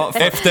 ja,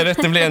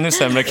 Efterrätten blir ännu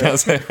sämre kan jag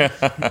säga.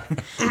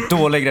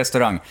 Dålig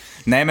restaurang.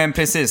 Nej men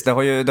precis,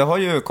 det har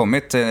ju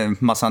kommit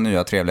massa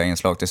nya trevliga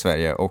inslag till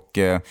Sverige. Och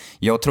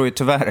jag tror ju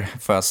tyvärr,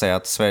 får jag säga,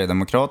 att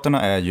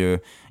Sverigedemokraterna är ju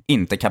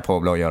inte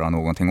kapabla att göra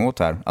någonting åt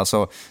här.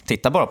 Alltså,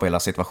 titta bara på hela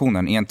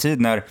situationen. I en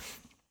tid när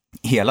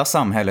hela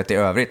samhället i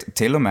övrigt,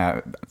 till och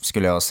med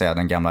skulle jag säga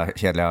den gamla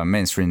hederliga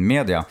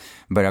mainstream-media,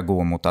 börjar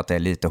gå mot att det är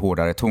lite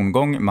hårdare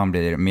tongång. Man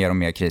blir mer och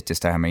mer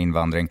kritisk till det här med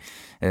invandring.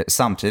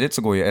 Samtidigt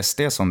så går ju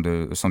SD, som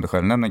du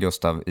själv nämner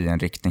Gustav, i en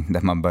riktning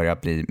där man börjar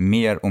bli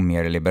mer och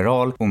mer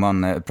liberal. Och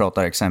man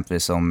pratar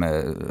exempelvis om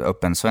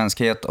öppen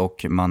svenskhet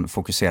och man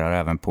fokuserar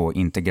även på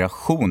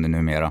integration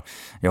numera.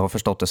 Jag har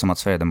förstått det som att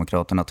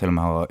Sverigedemokraterna till och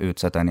med har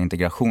utsett en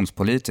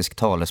integrationspolitisk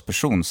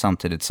talesperson,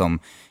 samtidigt som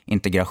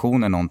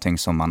integration är någonting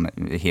som man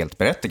helt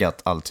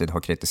berättigat alltid har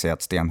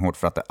kritiserat stenhårt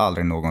för att det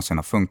aldrig någonsin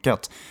har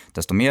funkat.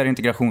 Desto mer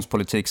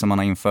integrationspolitik som man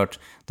har infört,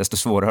 desto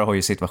svårare har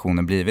ju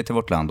situationen blivit i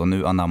vårt land, och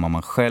nu anammar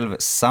man själv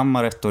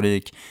samma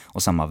retorik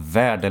och samma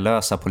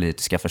värdelösa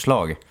politiska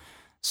förslag.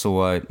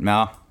 Så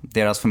ja,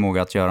 deras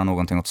förmåga att göra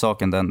någonting åt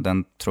saken,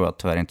 den tror jag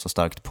tyvärr inte så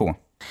starkt på.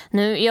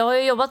 Jag har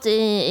ju jobbat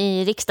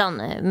i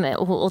riksdagen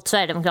åt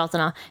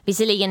Sverigedemokraterna,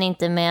 visserligen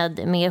inte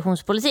med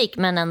migrationspolitik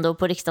men ändå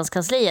på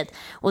riksdagskansliet.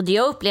 Och det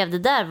jag upplevde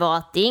där var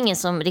att det är ingen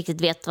som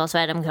riktigt vet vad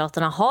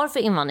Sverigedemokraterna har för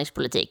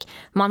invandringspolitik.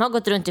 Man har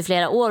gått runt i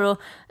flera år och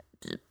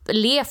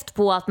levt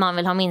på att man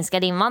vill ha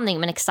minskad invandring,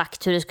 men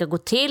exakt hur det ska gå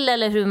till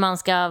eller hur man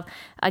ska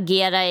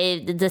agera i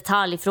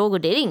detaljfrågor,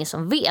 det är det ingen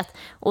som vet.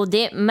 Och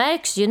det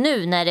märks ju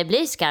nu när det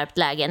blir skarpt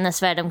läge, när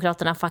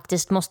Sverigedemokraterna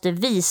faktiskt måste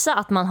visa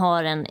att man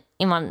har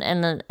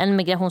en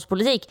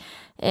migrationspolitik,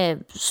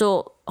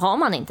 så har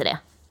man inte det.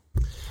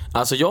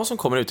 Alltså jag som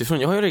kommer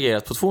utifrån, jag har ju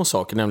reagerat på två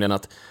saker, nämligen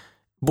att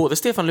både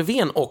Stefan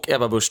Löfven och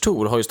Ebba Busch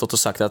Thor har ju stått och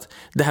sagt att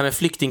det här med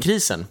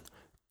flyktingkrisen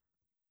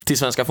till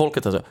svenska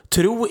folket, alltså,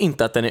 tro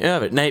inte att den är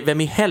över. Nej,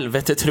 vem i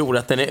helvete tror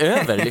att den är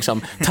över?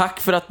 Liksom. Tack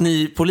för att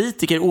ni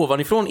politiker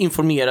ovanifrån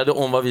informerade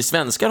om vad vi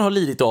svenskar har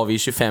lidit av i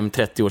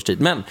 25-30 års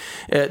tid. Men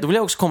då vill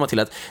jag också komma till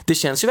att det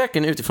känns ju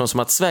verkligen utifrån som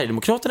att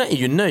Sverigedemokraterna är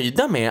ju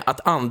nöjda med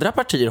att andra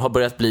partier har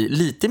börjat bli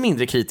lite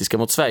mindre kritiska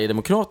mot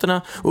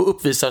Sverigedemokraterna och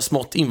uppvisar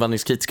smått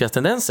invandringskritiska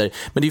tendenser.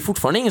 Men det är ju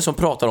fortfarande ingen som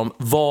pratar om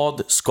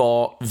vad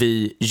ska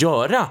vi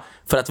göra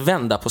för att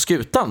vända på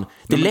skutan.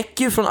 Det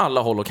läcker ju från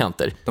alla håll och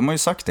kanter. De har ju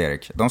sagt det,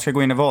 Erik. De ska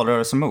gå in i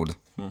valrörelsemod.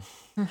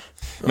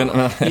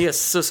 Men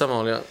Jesus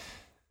Amalia.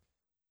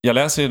 Jag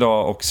läser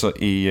idag också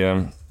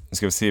i,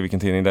 ska vi se vilken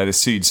tidning, där är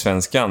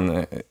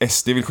Sydsvenskan.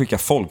 SD vill skicka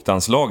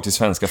folkdanslag till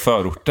svenska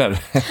förorter.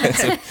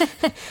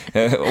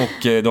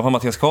 Och då har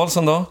Mattias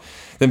Karlsson då,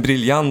 den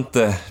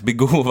briljante,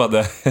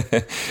 begåvade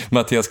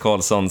Mattias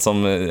Karlsson,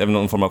 som är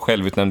någon form av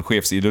självutnämnd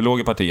chefsideolog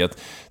i partiet,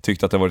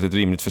 tyckte att det varit ett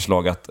rimligt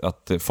förslag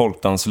att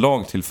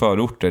folkdanslag till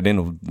förorter, det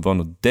var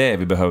nog det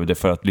vi behövde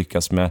för att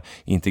lyckas med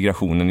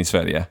integrationen i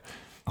Sverige.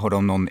 Har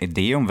de någon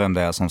idé om vem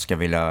det är som ska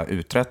vilja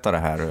uträtta det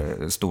här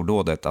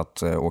stordådet,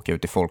 att åka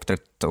ut i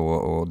folkdräkt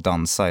och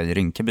dansa i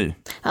Rinkeby?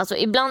 Alltså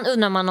ibland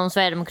undrar man om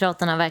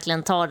Sverigedemokraterna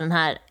verkligen tar den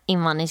här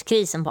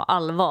invandringskrisen på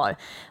allvar.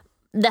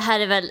 Det här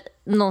är väl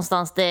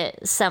någonstans det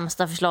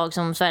sämsta förslag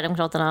som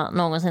Sverigedemokraterna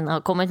någonsin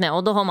har kommit med.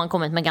 Och då har man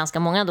kommit med ganska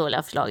många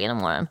dåliga förslag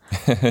genom åren.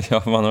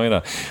 Ja, man har ju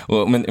det.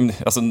 Men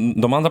alltså,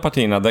 de andra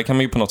partierna, där kan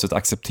man ju på något sätt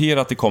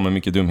acceptera att det kommer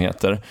mycket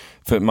dumheter.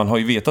 För man har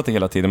ju vetat det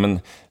hela tiden, men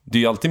det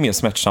är ju alltid mer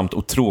smärtsamt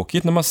och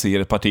tråkigt när man ser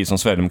ett parti som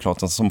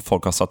Sverigedemokraterna, som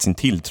folk har satt sin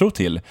tilltro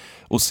till,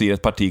 och ser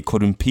ett parti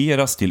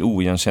korrumperas till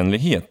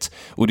oigenkännlighet.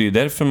 Och det är ju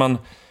därför man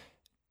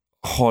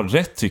har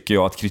rätt, tycker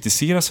jag, att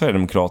kritisera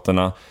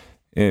Sverigedemokraterna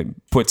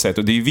på ett sätt,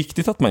 och det är ju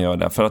viktigt att man gör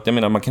det, för att jag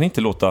menar, man kan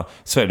inte låta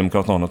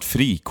Sverigedemokraterna ha något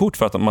frikort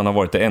för att man har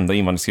varit det enda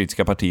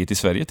invandringskritiska partiet i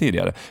Sverige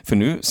tidigare. För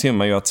nu ser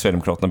man ju att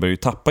Sverigedemokraterna börjar ju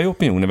tappa i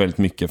opinionen väldigt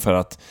mycket för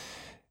att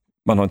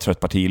man har en trött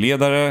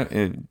partiledare,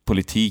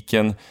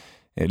 politiken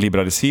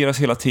liberaliseras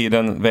hela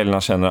tiden,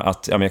 väljarna känner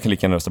att jag kan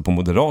lika gärna rösta på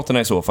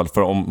Moderaterna i så fall,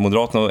 för om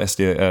Moderaterna och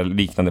SD är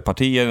liknande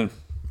partier,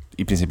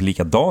 i princip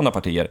likadana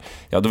partier,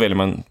 ja då väljer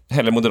man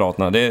hellre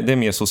Moderaterna. Det är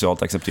mer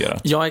socialt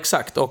accepterat. Ja,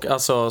 exakt. Och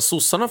alltså,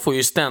 sossarna får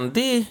ju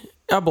ständigt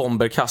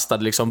bomber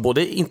kastade liksom,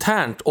 både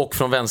internt och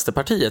från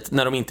Vänsterpartiet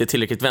när de inte är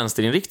tillräckligt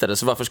vänsterinriktade.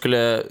 Så varför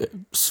skulle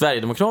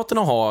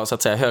Sverigedemokraterna ha, så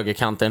att säga,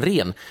 högerkanten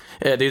ren?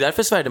 Det är ju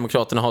därför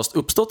Sverigedemokraterna har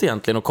uppstått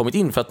egentligen och kommit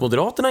in, för att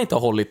Moderaterna inte har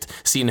hållit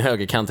sin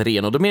högerkant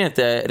ren. Och då menar jag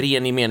inte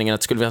ren i meningen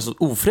att det skulle vara så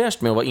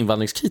ofräscht med att vara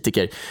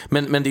invandringskritiker.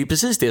 Men det är ju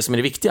precis det som är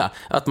det viktiga,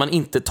 att man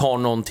inte tar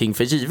någonting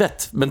för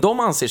givet. Men de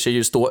anser sig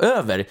ju stå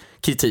över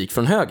kritik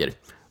från höger.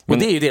 Och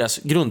det är ju deras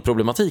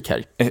grundproblematik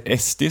här.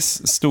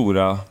 SDs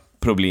stora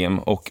problem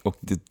och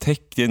det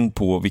tecken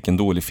på vilken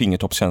dålig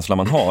fingertoppskänsla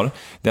man har,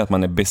 det är att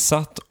man är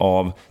besatt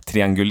av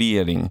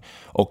triangulering,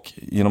 och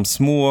genom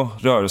små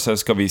rörelser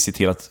ska vi se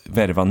till att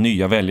värva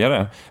nya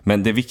väljare.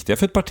 Men det viktiga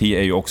för ett parti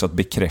är ju också att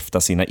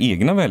bekräfta sina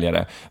egna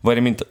väljare. Vad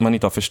är det man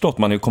inte har förstått?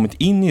 Man har ju kommit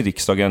in i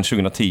riksdagen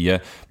 2010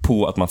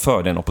 på att man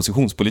förde en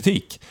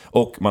oppositionspolitik,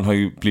 och man har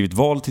ju blivit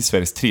vald till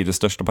Sveriges tredje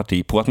största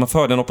parti på att man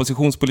förde en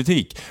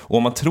oppositionspolitik. Och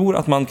om man tror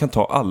att man kan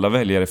ta alla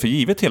väljare för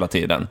givet hela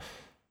tiden,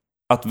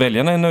 att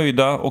väljarna är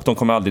nöjda och de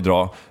kommer aldrig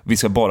dra, vi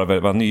ska bara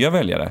värva nya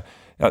väljare,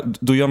 ja,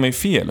 då gör man ju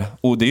fel.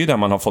 Och det är ju det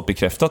man har fått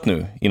bekräftat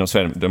nu inom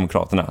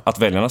Sverigedemokraterna, att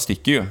väljarna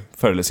sticker ju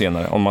förr eller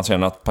senare om man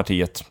känner att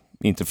partiet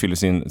inte fyller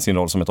sin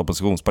roll som ett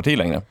oppositionsparti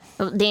längre.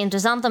 Det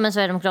intressanta med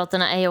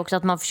Sverigedemokraterna är ju också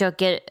att man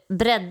försöker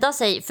bredda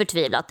sig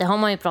förtvivlat. Det har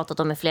man ju pratat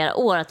om i flera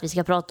år, att vi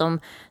ska prata om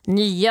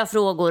nya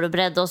frågor och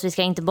bredda oss. Vi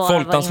ska inte bara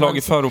folkdanslag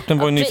i förorten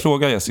var en ny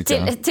fråga,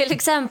 Jessica. Till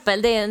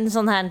exempel, det är en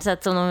sån här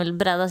sätt som de vill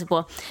bredda sig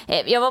på.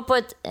 Jag var på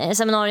ett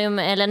seminarium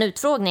eller en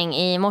utfrågning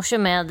i morse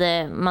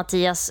med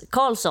Mattias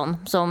Karlsson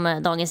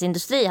som Dagens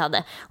Industri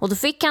hade. Och då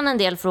fick han en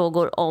del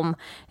frågor om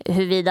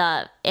huruvida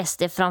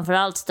SD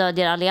framförallt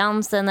stödjer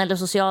Alliansen eller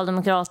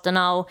Socialdemokraterna,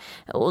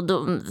 och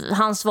då,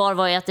 hans svar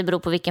var ju att det beror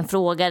på vilken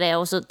fråga det är,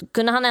 och så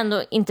kunde han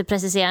ändå inte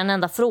precisera en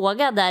enda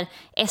fråga där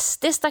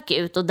SD stack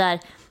ut och där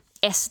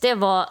SD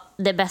var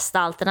det bästa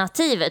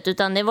alternativet,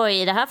 utan det var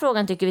i den här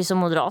frågan tycker vi som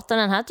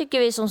Moderaterna, den här tycker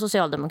vi som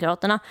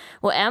Socialdemokraterna.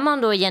 Och är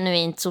man då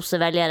genuint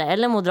sosseväljare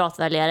eller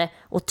moderatväljare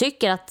och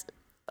tycker att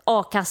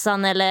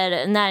a-kassan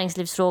eller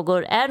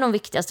näringslivsfrågor är de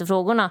viktigaste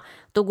frågorna,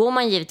 då går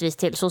man givetvis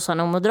till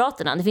sossarna och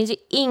Moderaterna. Det finns ju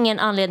ingen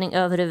anledning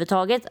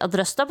överhuvudtaget att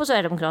rösta på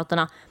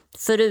Sverigedemokraterna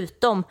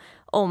förutom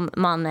om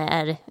man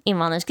är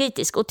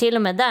invandringskritisk. Och till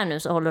och med där nu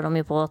så håller de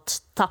ju på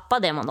att tappa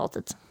det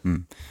mandatet.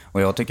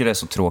 Och jag tycker det är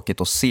så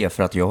tråkigt att se,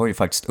 för att jag har ju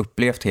faktiskt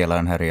upplevt hela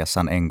den här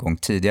resan en gång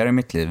tidigare i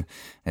mitt liv.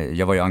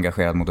 Jag var ju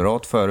engagerad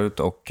moderat förut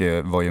och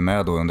var ju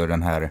med då under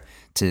den här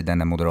tiden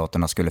när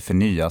Moderaterna skulle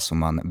förnyas, och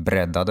man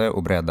breddade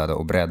och breddade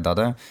och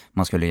breddade.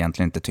 Man skulle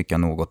egentligen inte tycka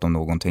något om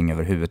någonting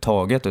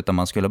överhuvudtaget, utan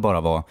man skulle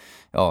bara vara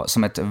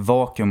som ett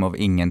vakuum av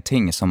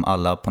ingenting som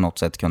alla på något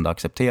sätt kunde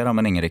acceptera,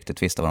 men ingen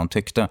riktigt visste vad de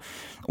tyckte.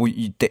 Och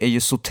det är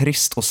ju så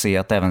trist att se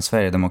att även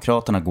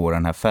Sverigedemokraterna går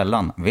den här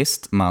fällan.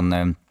 Visst,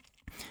 man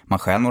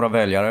skär några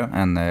väljare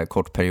en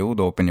kort period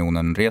och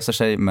opinionen reser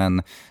sig,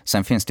 men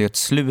sen finns det ju ett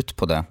slut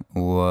på det.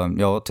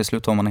 Och till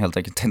slut har man helt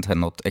enkelt inte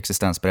något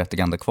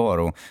existensberättigande kvar,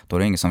 och då är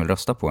det ingen som vill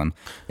rösta på en.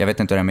 Jag vet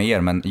inte hur det är med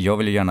er, men jag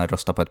vill ju gärna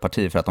rösta på ett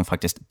parti för att de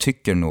faktiskt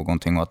tycker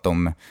någonting och att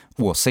de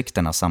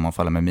åsikterna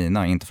sammanfaller med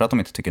mina, inte för att de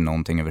inte tycker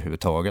någonting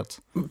överhuvudtaget.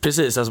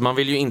 Precis, alltså man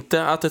vill ju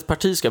inte att ett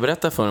parti ska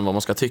berätta för en vad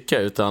man ska tycka,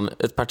 utan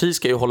ett parti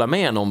ska ju hålla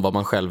med en om vad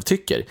man själv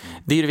tycker.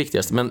 Det är det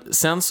viktigaste. Men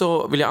sen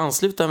så vill jag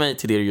ansluta mig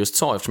till det du just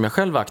sa, eftersom jag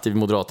själv var aktiv i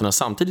Moderaterna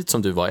samtidigt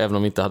som du var, även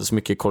om vi inte hade så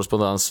mycket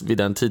korrespondens vid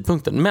den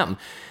tidpunkten. Men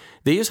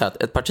det är ju så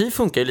att ett parti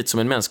funkar ju lite som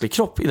en mänsklig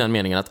kropp i den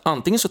meningen att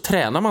antingen så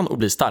tränar man och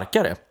blir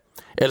starkare,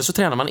 eller så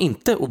tränar man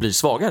inte och blir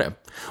svagare.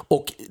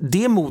 Och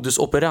det modus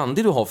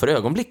operandi du har för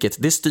ögonblicket,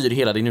 det styr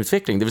hela din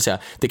utveckling. Det vill säga,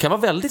 det kan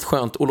vara väldigt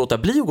skönt att låta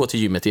bli att gå till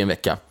gymmet i en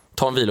vecka.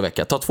 Ta en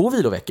vilovecka, ta 2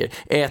 viloveckor,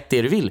 ät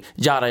det du vill,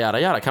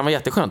 jara, kan vara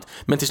jätteskönt.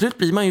 Men till slut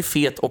blir man ju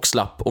fet och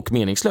slapp och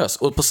meningslös.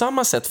 Och på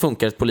samma sätt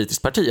funkar ett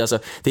politiskt parti. Alltså,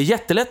 det är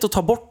jättelätt att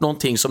ta bort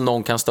någonting som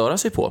någon kan störa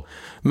sig på.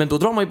 Men då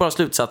drar man ju bara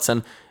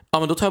slutsatsen, ja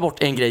men då tar jag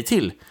bort en grej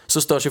till,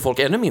 så störs ju folk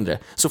ännu mindre,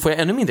 så får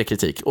jag ännu mindre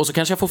kritik, och så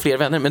kanske jag får fler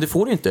vänner. Men det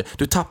får du inte,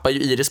 du tappar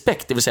ju i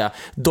respekt. Det vill säga,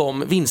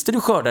 de vinster du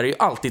skördar är ju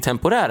alltid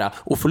temporära,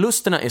 och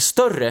förlusterna är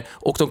större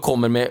och de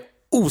kommer med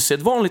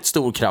osedvanligt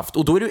stor kraft,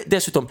 och då är du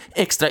dessutom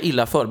extra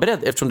illa förberedd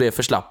eftersom du är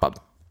förslappad.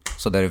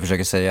 Så där du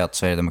försöker säga att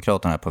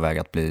Sverigedemokraterna är på väg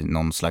att bli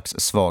någon slags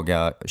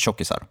svaga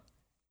tjockisar?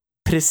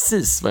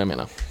 Precis vad jag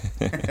menar.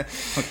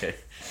 Okay.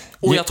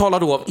 Och jag talar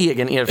då av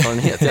egen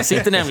erfarenhet. Jag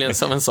sitter nämligen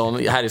som en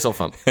sån här i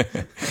soffan.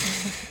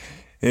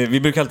 Vi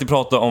brukar alltid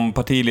prata om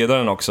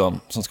partiledaren också,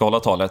 som ska hålla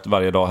talet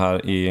varje dag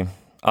här i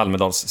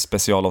Almedals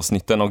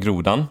specialavsnitten av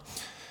Grodan.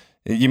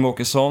 Jimmie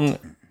Åkesson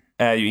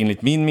är ju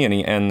enligt min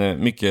mening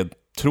en mycket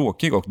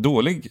tråkig och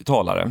dålig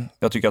talare.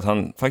 Jag tycker att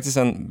han faktiskt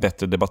är en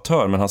bättre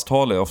debattör, men hans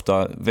tal är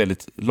ofta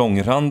väldigt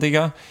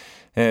långrandiga.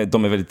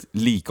 De är väldigt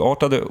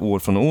likartade år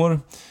från år.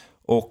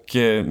 Och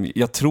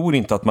jag tror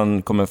inte att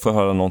man kommer få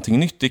höra någonting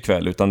nytt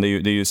ikväll, utan det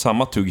är ju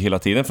samma tugg hela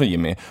tiden från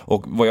Jimmie.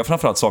 Och vad jag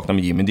framförallt saknar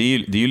med Jimmie,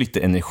 det är ju lite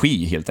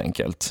energi helt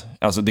enkelt.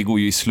 Alltså det går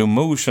ju i slow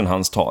motion,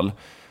 hans tal.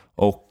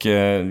 Och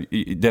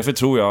därför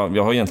tror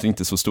jag har egentligen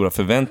inte så stora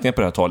förväntningar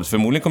på det här talet.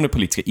 Förmodligen kommer det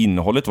politiska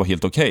innehållet vara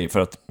helt okej. För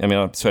att, jag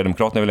menar,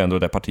 Sverigedemokraterna är väl ändå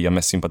det parti jag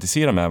mest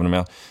sympatiserar med. Även om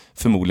jag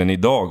förmodligen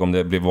idag, om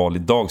det blir val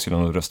idag, skulle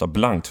jag nog rösta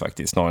blankt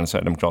faktiskt, snarare än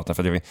Sverigedemokraterna.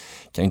 För att jag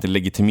kan inte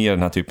legitimera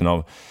den här typen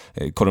av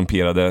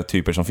korrumperade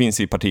typer som finns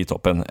i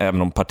partitoppen.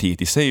 Även om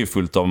partiet i sig är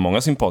fullt av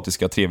många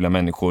sympatiska, trevliga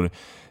människor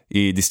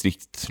i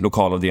distrikt,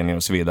 lokalavdelningar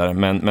och så vidare.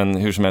 Men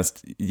hur som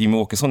helst, Jimmie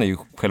Åkesson är ju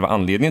själva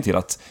anledningen till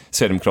att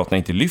Sverigedemokraterna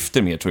inte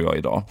lyfter mer, tror jag,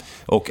 idag.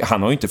 Och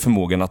han har ju inte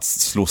förmågan att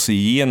slå sig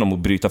igenom och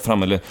bryta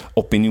fram eller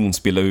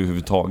opinionsbilda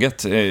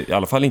överhuvudtaget. I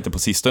alla fall inte på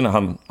sistone.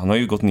 Han har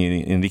ju gått ner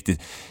i en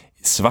riktigt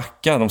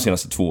svacka de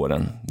senaste 2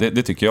 åren.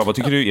 Det tycker jag. Vad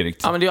tycker du, Erik?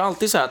 Ja, men det är ju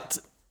alltid så att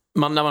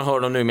när man hör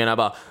dem nu menar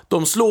bara,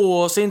 de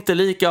slår oss inte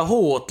lika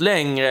hårt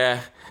längre.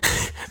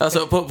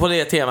 Alltså på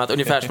det temat,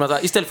 ungefär som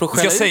att istället för att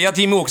skälla ut... Ska säga att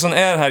Jimmie Åkesson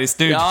är här i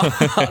studion.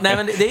 Ja, nej,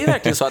 men det är ju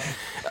verkligen så att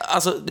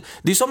alltså,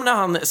 det är som när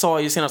han sa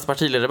i senaste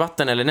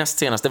partiledardebatten, eller näst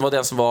senaste, det var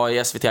den som var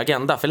i SVT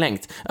Agenda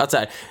förlängt, att så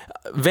här,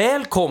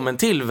 välkommen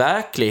till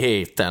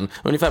verkligheten.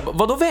 Ungefär,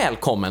 vadå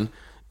välkommen?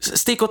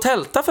 Stick och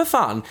tälta för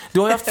fan. Du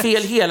har ju haft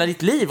fel hela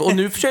ditt liv och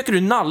nu försöker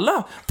du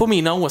nalla på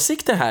mina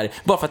åsikter här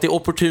bara för att det är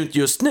opportunt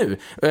just nu.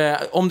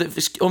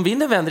 Om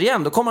vinden vänder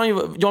igen, då kommer han ju,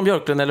 Jan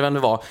Björklund eller vem det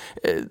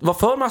var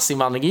för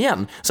massinvandring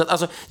igen. Så att,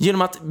 alltså,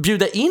 genom att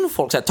bjuda in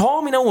folk så här,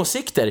 ta mina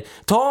åsikter,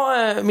 ta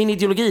min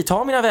ideologi,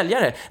 ta mina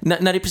väljare,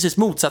 när det är precis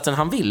motsatsen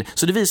han vill.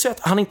 Så det visar ju att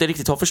han inte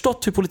riktigt har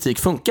förstått hur politik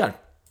funkar.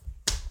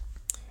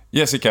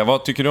 Jessica,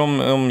 vad tycker du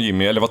om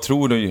Jimmie? Eller vad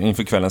tror du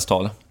inför kvällens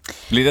tal?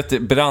 Blir det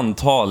ett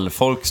brandtal?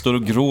 Folk står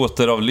och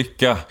gråter av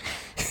lycka?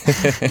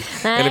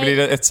 Eller blir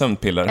det ett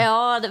sömnpiller?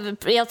 Ja,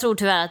 jag tror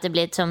tyvärr att det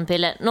blir ett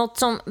sömnpiller. Något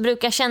som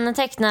brukar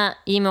känneteckna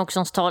Jimmie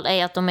Åkessons tal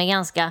är att de är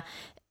ganska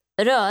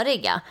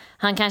röriga.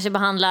 Han kanske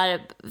behandlar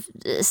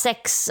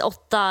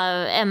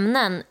 6-8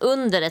 ämnen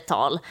under ett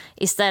tal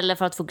istället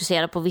för att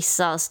fokusera på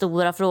vissa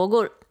stora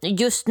frågor.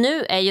 Just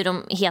nu är ju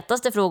de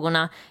hetaste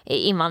frågorna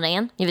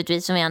invandringen,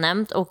 givetvis, som vi har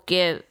nämnt, och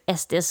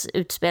SDs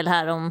utspel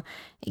här om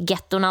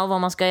gettorna och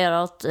vad man ska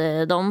göra åt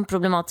de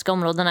problematiska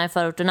områdena i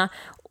förorterna.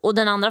 Och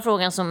den andra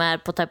frågan som är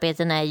på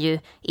tapeten är ju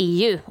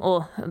EU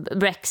och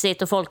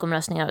Brexit och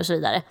folkomröstningar och så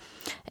vidare.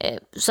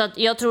 Så att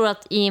jag tror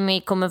att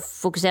Jimmie kommer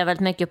fokusera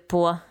väldigt mycket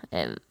på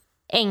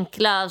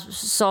enkla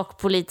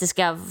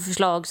sakpolitiska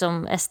förslag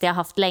som SD har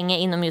haft länge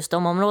inom just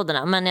de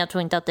områdena. Men jag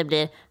tror inte att det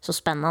blir så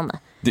spännande.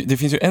 Det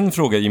finns ju en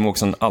fråga Jimmie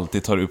Åkesson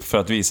alltid tar upp för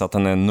att visa att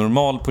han är en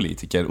normal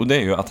politiker. Och det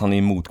är ju att han är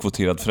emot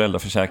kvoterad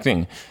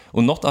föräldraförsäkring.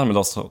 Och något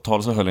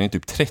Almedalstal så höll han ju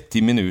typ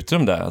 30 minuter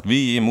om det. Att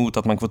vi är emot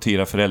att man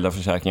kvoterar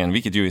föräldraförsäkringen.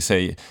 Vilket ju i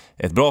sig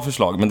är ett bra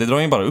förslag. Men det drar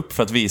ju bara upp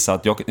för att visa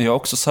att jag är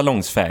också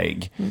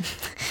salongsfähig.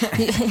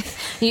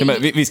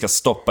 Vi ska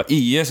stoppa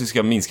IS, vi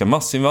ska minska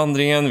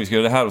massinvandringen, vi ska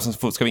göra det här och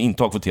sen ska vi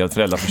inte ha kvoterad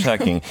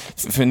föräldraförsäkring.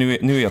 För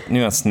nu är jag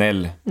en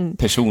snäll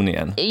person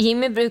igen.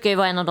 Jimmie brukar ju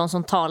vara en av de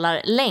som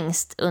talar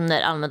längst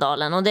under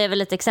Almedalen. Och det är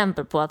väl ett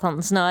exempel på att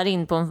han snör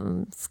in på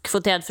en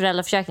kvoterad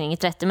föräldraförsäkring i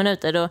 30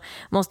 minuter. Då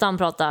måste han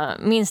prata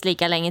minst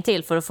lika länge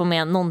till för att få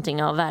med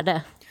någonting av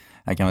värde.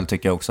 Jag kan väl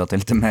tycka också att det är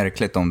lite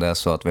märkligt om det är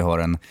så att vi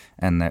har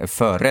en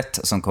förrätt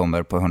som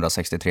kommer på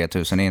 163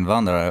 000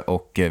 invandrare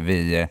och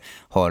vi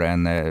har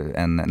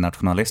en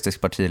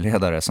nationalistisk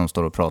partiledare som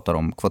står och pratar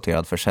om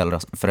kvoterad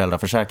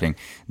föräldraförsäkring.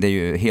 Det är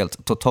ju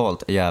helt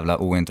totalt jävla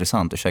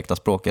ointressant, ursäkta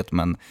språket,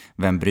 men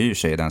vem bryr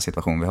sig i den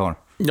situation vi har?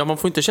 Ja, man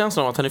får inte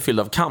känslan av att han är fylld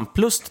av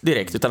kamplust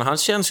direkt, utan han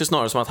känns ju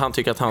snarare som att han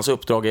tycker att hans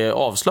uppdrag är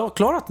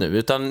avklarat nu.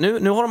 Utan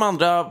nu har de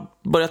andra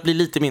börjat bli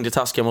lite mindre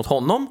taskiga mot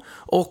honom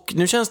och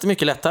nu känns det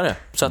mycket lättare.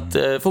 Så att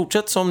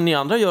fortsätt som ni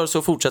andra gör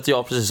så fortsätter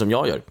jag precis som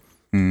jag gör.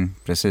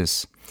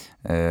 Precis.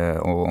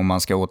 Och om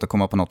man ska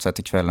återkomma på något sätt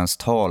till kvällens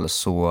tal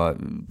så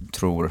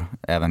tror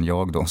även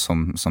jag då,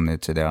 som ni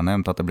tidigare har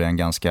nämnt, att det blir en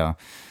ganska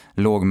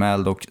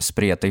lågmäld och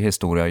spretig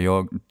historia.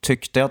 Jag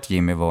tyckte att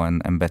Jimmie var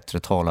en bättre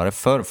talare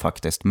förr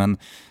faktiskt, men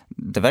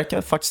det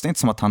verkar faktiskt inte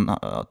som att han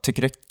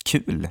tycker det är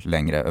kul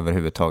längre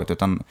överhuvudtaget,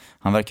 utan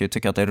han verkar ju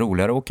tycka att det är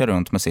roligare att åka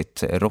runt med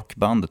sitt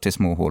rockband till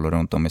små hålor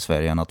runt om i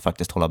Sverige än att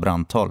faktiskt hålla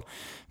brandtal.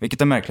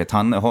 Vilket är märkligt.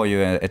 Han har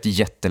ju ett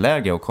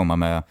jätteläge att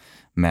komma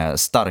med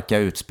starka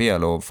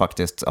utspel och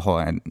faktiskt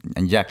ha en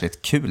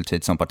jäkligt kul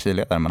tid som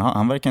partiledare, men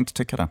han verkar inte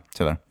tycka det,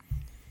 tyvärr.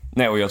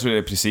 Nej, och jag tror det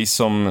är precis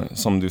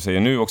som du säger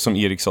nu och som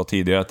Erik sa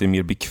tidigare, att det är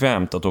mer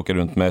bekvämt att åka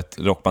runt med ett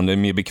rockband. Det är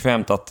mer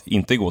bekvämt att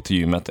inte gå till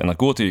gymmet än att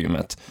gå till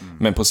gymmet.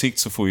 Men på sikt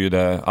så får ju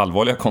det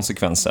allvarliga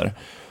konsekvenser.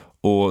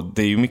 Och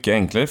det är ju mycket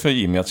enklare för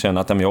Jimmie att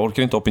känna att jag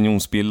orkar inte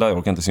opinionsbilda, jag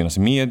orkar inte synas i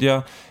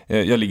media,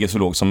 jag ligger så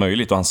lågt som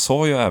möjligt. Och han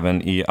sa ju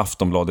även i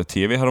Aftonbladet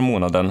TV här om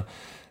månaden,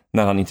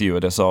 när han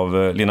intervjuades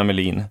av Lena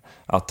Melin,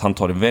 att han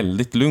tar det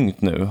väldigt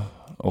lugnt nu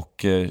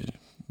och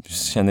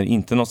känner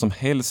inte någon som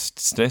helst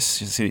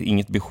stress, ser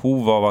inget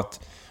behov av att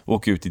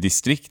åka ut i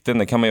distrikten.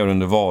 Det kan man göra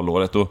under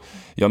valåret, och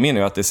jag menar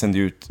ju att det sänder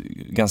ut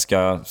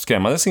ganska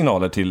skrämmande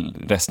signaler till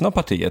resten av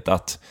partiet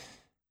att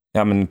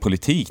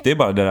politik, det är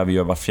bara det där vi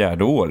gör var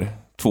 4:e år,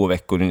 2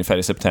 veckor ungefär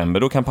i september,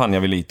 då kampanjar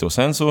vi lite och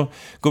sen så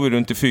går vi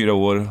runt i 4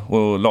 år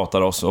och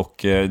latar oss, och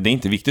det är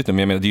inte viktigt nu, men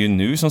jag menar, det är ju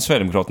nu som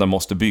Sverigedemokraterna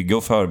måste bygga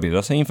och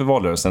förbereda sig inför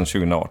valrörelsen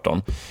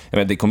 2018.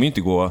 Det kommer ju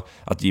inte gå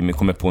att Jimmie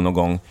kommer på någon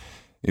gång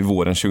i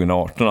våren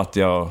 2018 att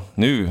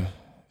nu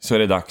så är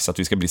det dags att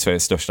vi ska bli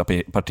Sveriges största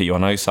parti. Och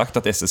han har ju sagt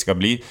att SD ska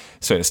bli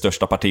Sveriges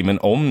största parti, men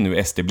om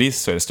nu SD blir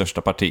Sveriges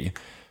största parti,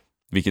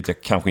 vilket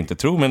jag kanske inte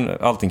tror, men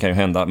allting kan ju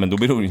hända, men då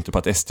beror det inte på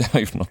att SD har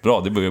gjort något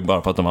bra, det beror ju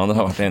bara på att de andra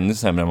har varit ännu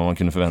sämre än vad man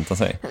kunde förvänta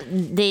sig.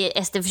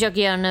 Det SD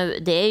försöker göra nu,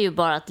 det är ju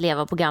bara att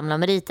leva på gamla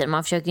meriter.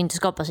 Man försöker inte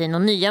skapa sig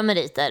några nya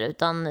meriter,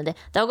 utan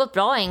det har gått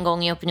bra en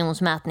gång i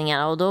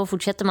opinionsmätningarna och då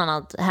fortsätter man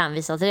att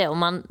hänvisa till det, och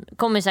man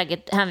kommer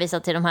säkert hänvisa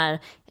till de här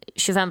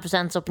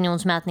 25%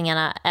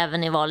 opinionsmätningarna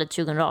även i valet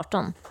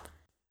 2018.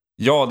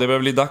 Ja, det börjar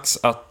bli dags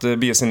att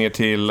bege sig ner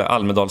till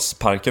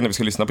Almedalsparken där vi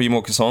ska lyssna på Jimmie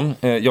Åkesson.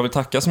 Jag vill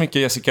tacka så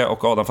mycket Jessica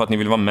och Adam för att ni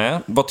ville vara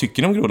med. Vad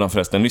tycker ni om Grodan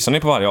förresten? Lyssnar ni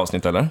på varje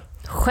avsnitt eller?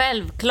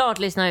 Självklart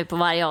lyssnar vi på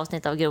varje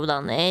avsnitt av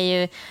Grodan. Det är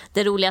ju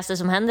det roligaste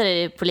som händer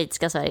i det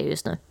politiska Sverige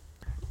just nu.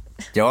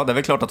 Ja, det är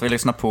väl klart att vi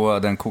lyssnar på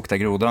den kokta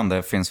grodan.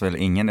 Det finns väl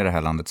ingen i det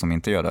här landet som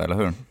inte gör det, eller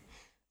hur?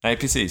 Nej,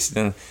 precis.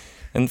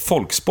 En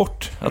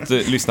folksport att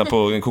lyssna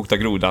på den kokta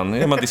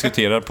grodan. Man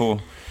diskuterar på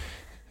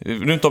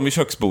runt om vid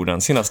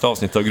köksborden, senaste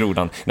avsnittet av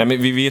Grodan. Nej,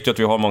 men vi vet ju att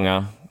vi har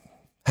många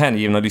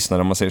hängivna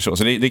lyssnare om man säger så.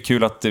 Så det är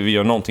kul att vi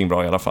gör någonting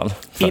bra i alla fall.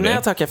 Innan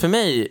jag tackar för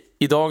mig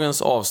i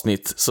dagens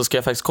avsnitt så ska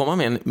jag faktiskt komma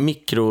med en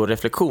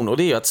mikroreflektion. Och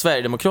det är ju att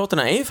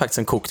Sverigedemokraterna är ju faktiskt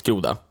en kokt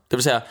groda. Det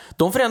vill säga,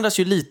 de förändras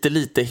ju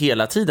lite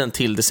hela tiden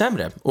till det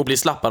sämre. Och blir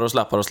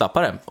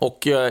slappare.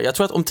 Och jag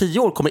tror att om 10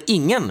 år kommer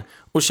ingen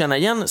att känna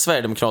igen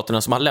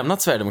Sverigedemokraterna som har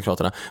lämnat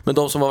Sverigedemokraterna. Men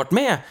de som har varit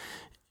med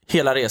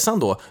hela resan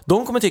då,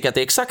 de kommer tycka att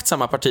det är exakt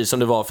samma parti som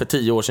det var för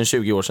 10 år sedan,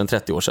 20 år sedan,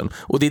 30 år sedan.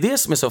 Och det är det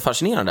som är så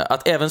fascinerande,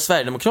 att även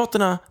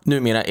Sverigedemokraterna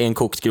numera är en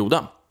kokt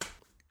groda.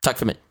 Tack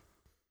för mig.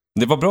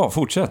 Det var bra,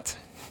 fortsätt.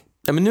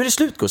 Ja, men nu är det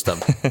slut, Gustav.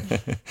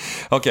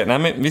 Okej, nej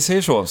men vi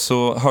säger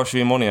så hörs vi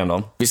imorgon igen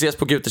då. Vi ses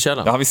på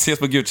Gutekällan. Ja, vi ses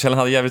på Gutekällan,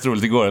 hade jävligt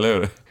roligt igår, eller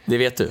hur? Det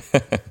vet du.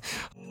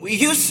 We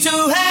used to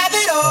have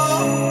it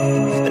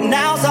all, but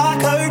now's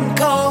our curtain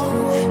call.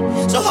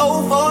 So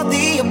hold for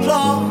the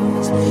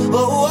applause.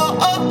 Oh, oh,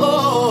 oh,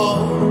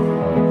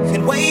 oh.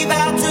 And wave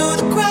out to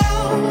the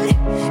crowd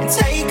and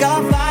take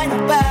our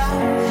final bow.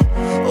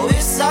 Oh,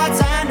 it's our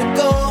time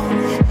to go,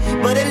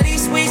 but at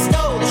least we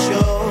stole the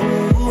show.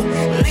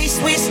 At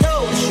least we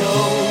stole the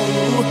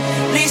show.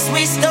 At least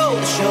we stole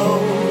the show.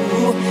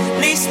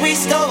 At least we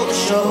stole the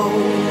show.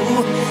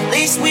 At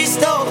least we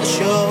stole the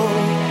show.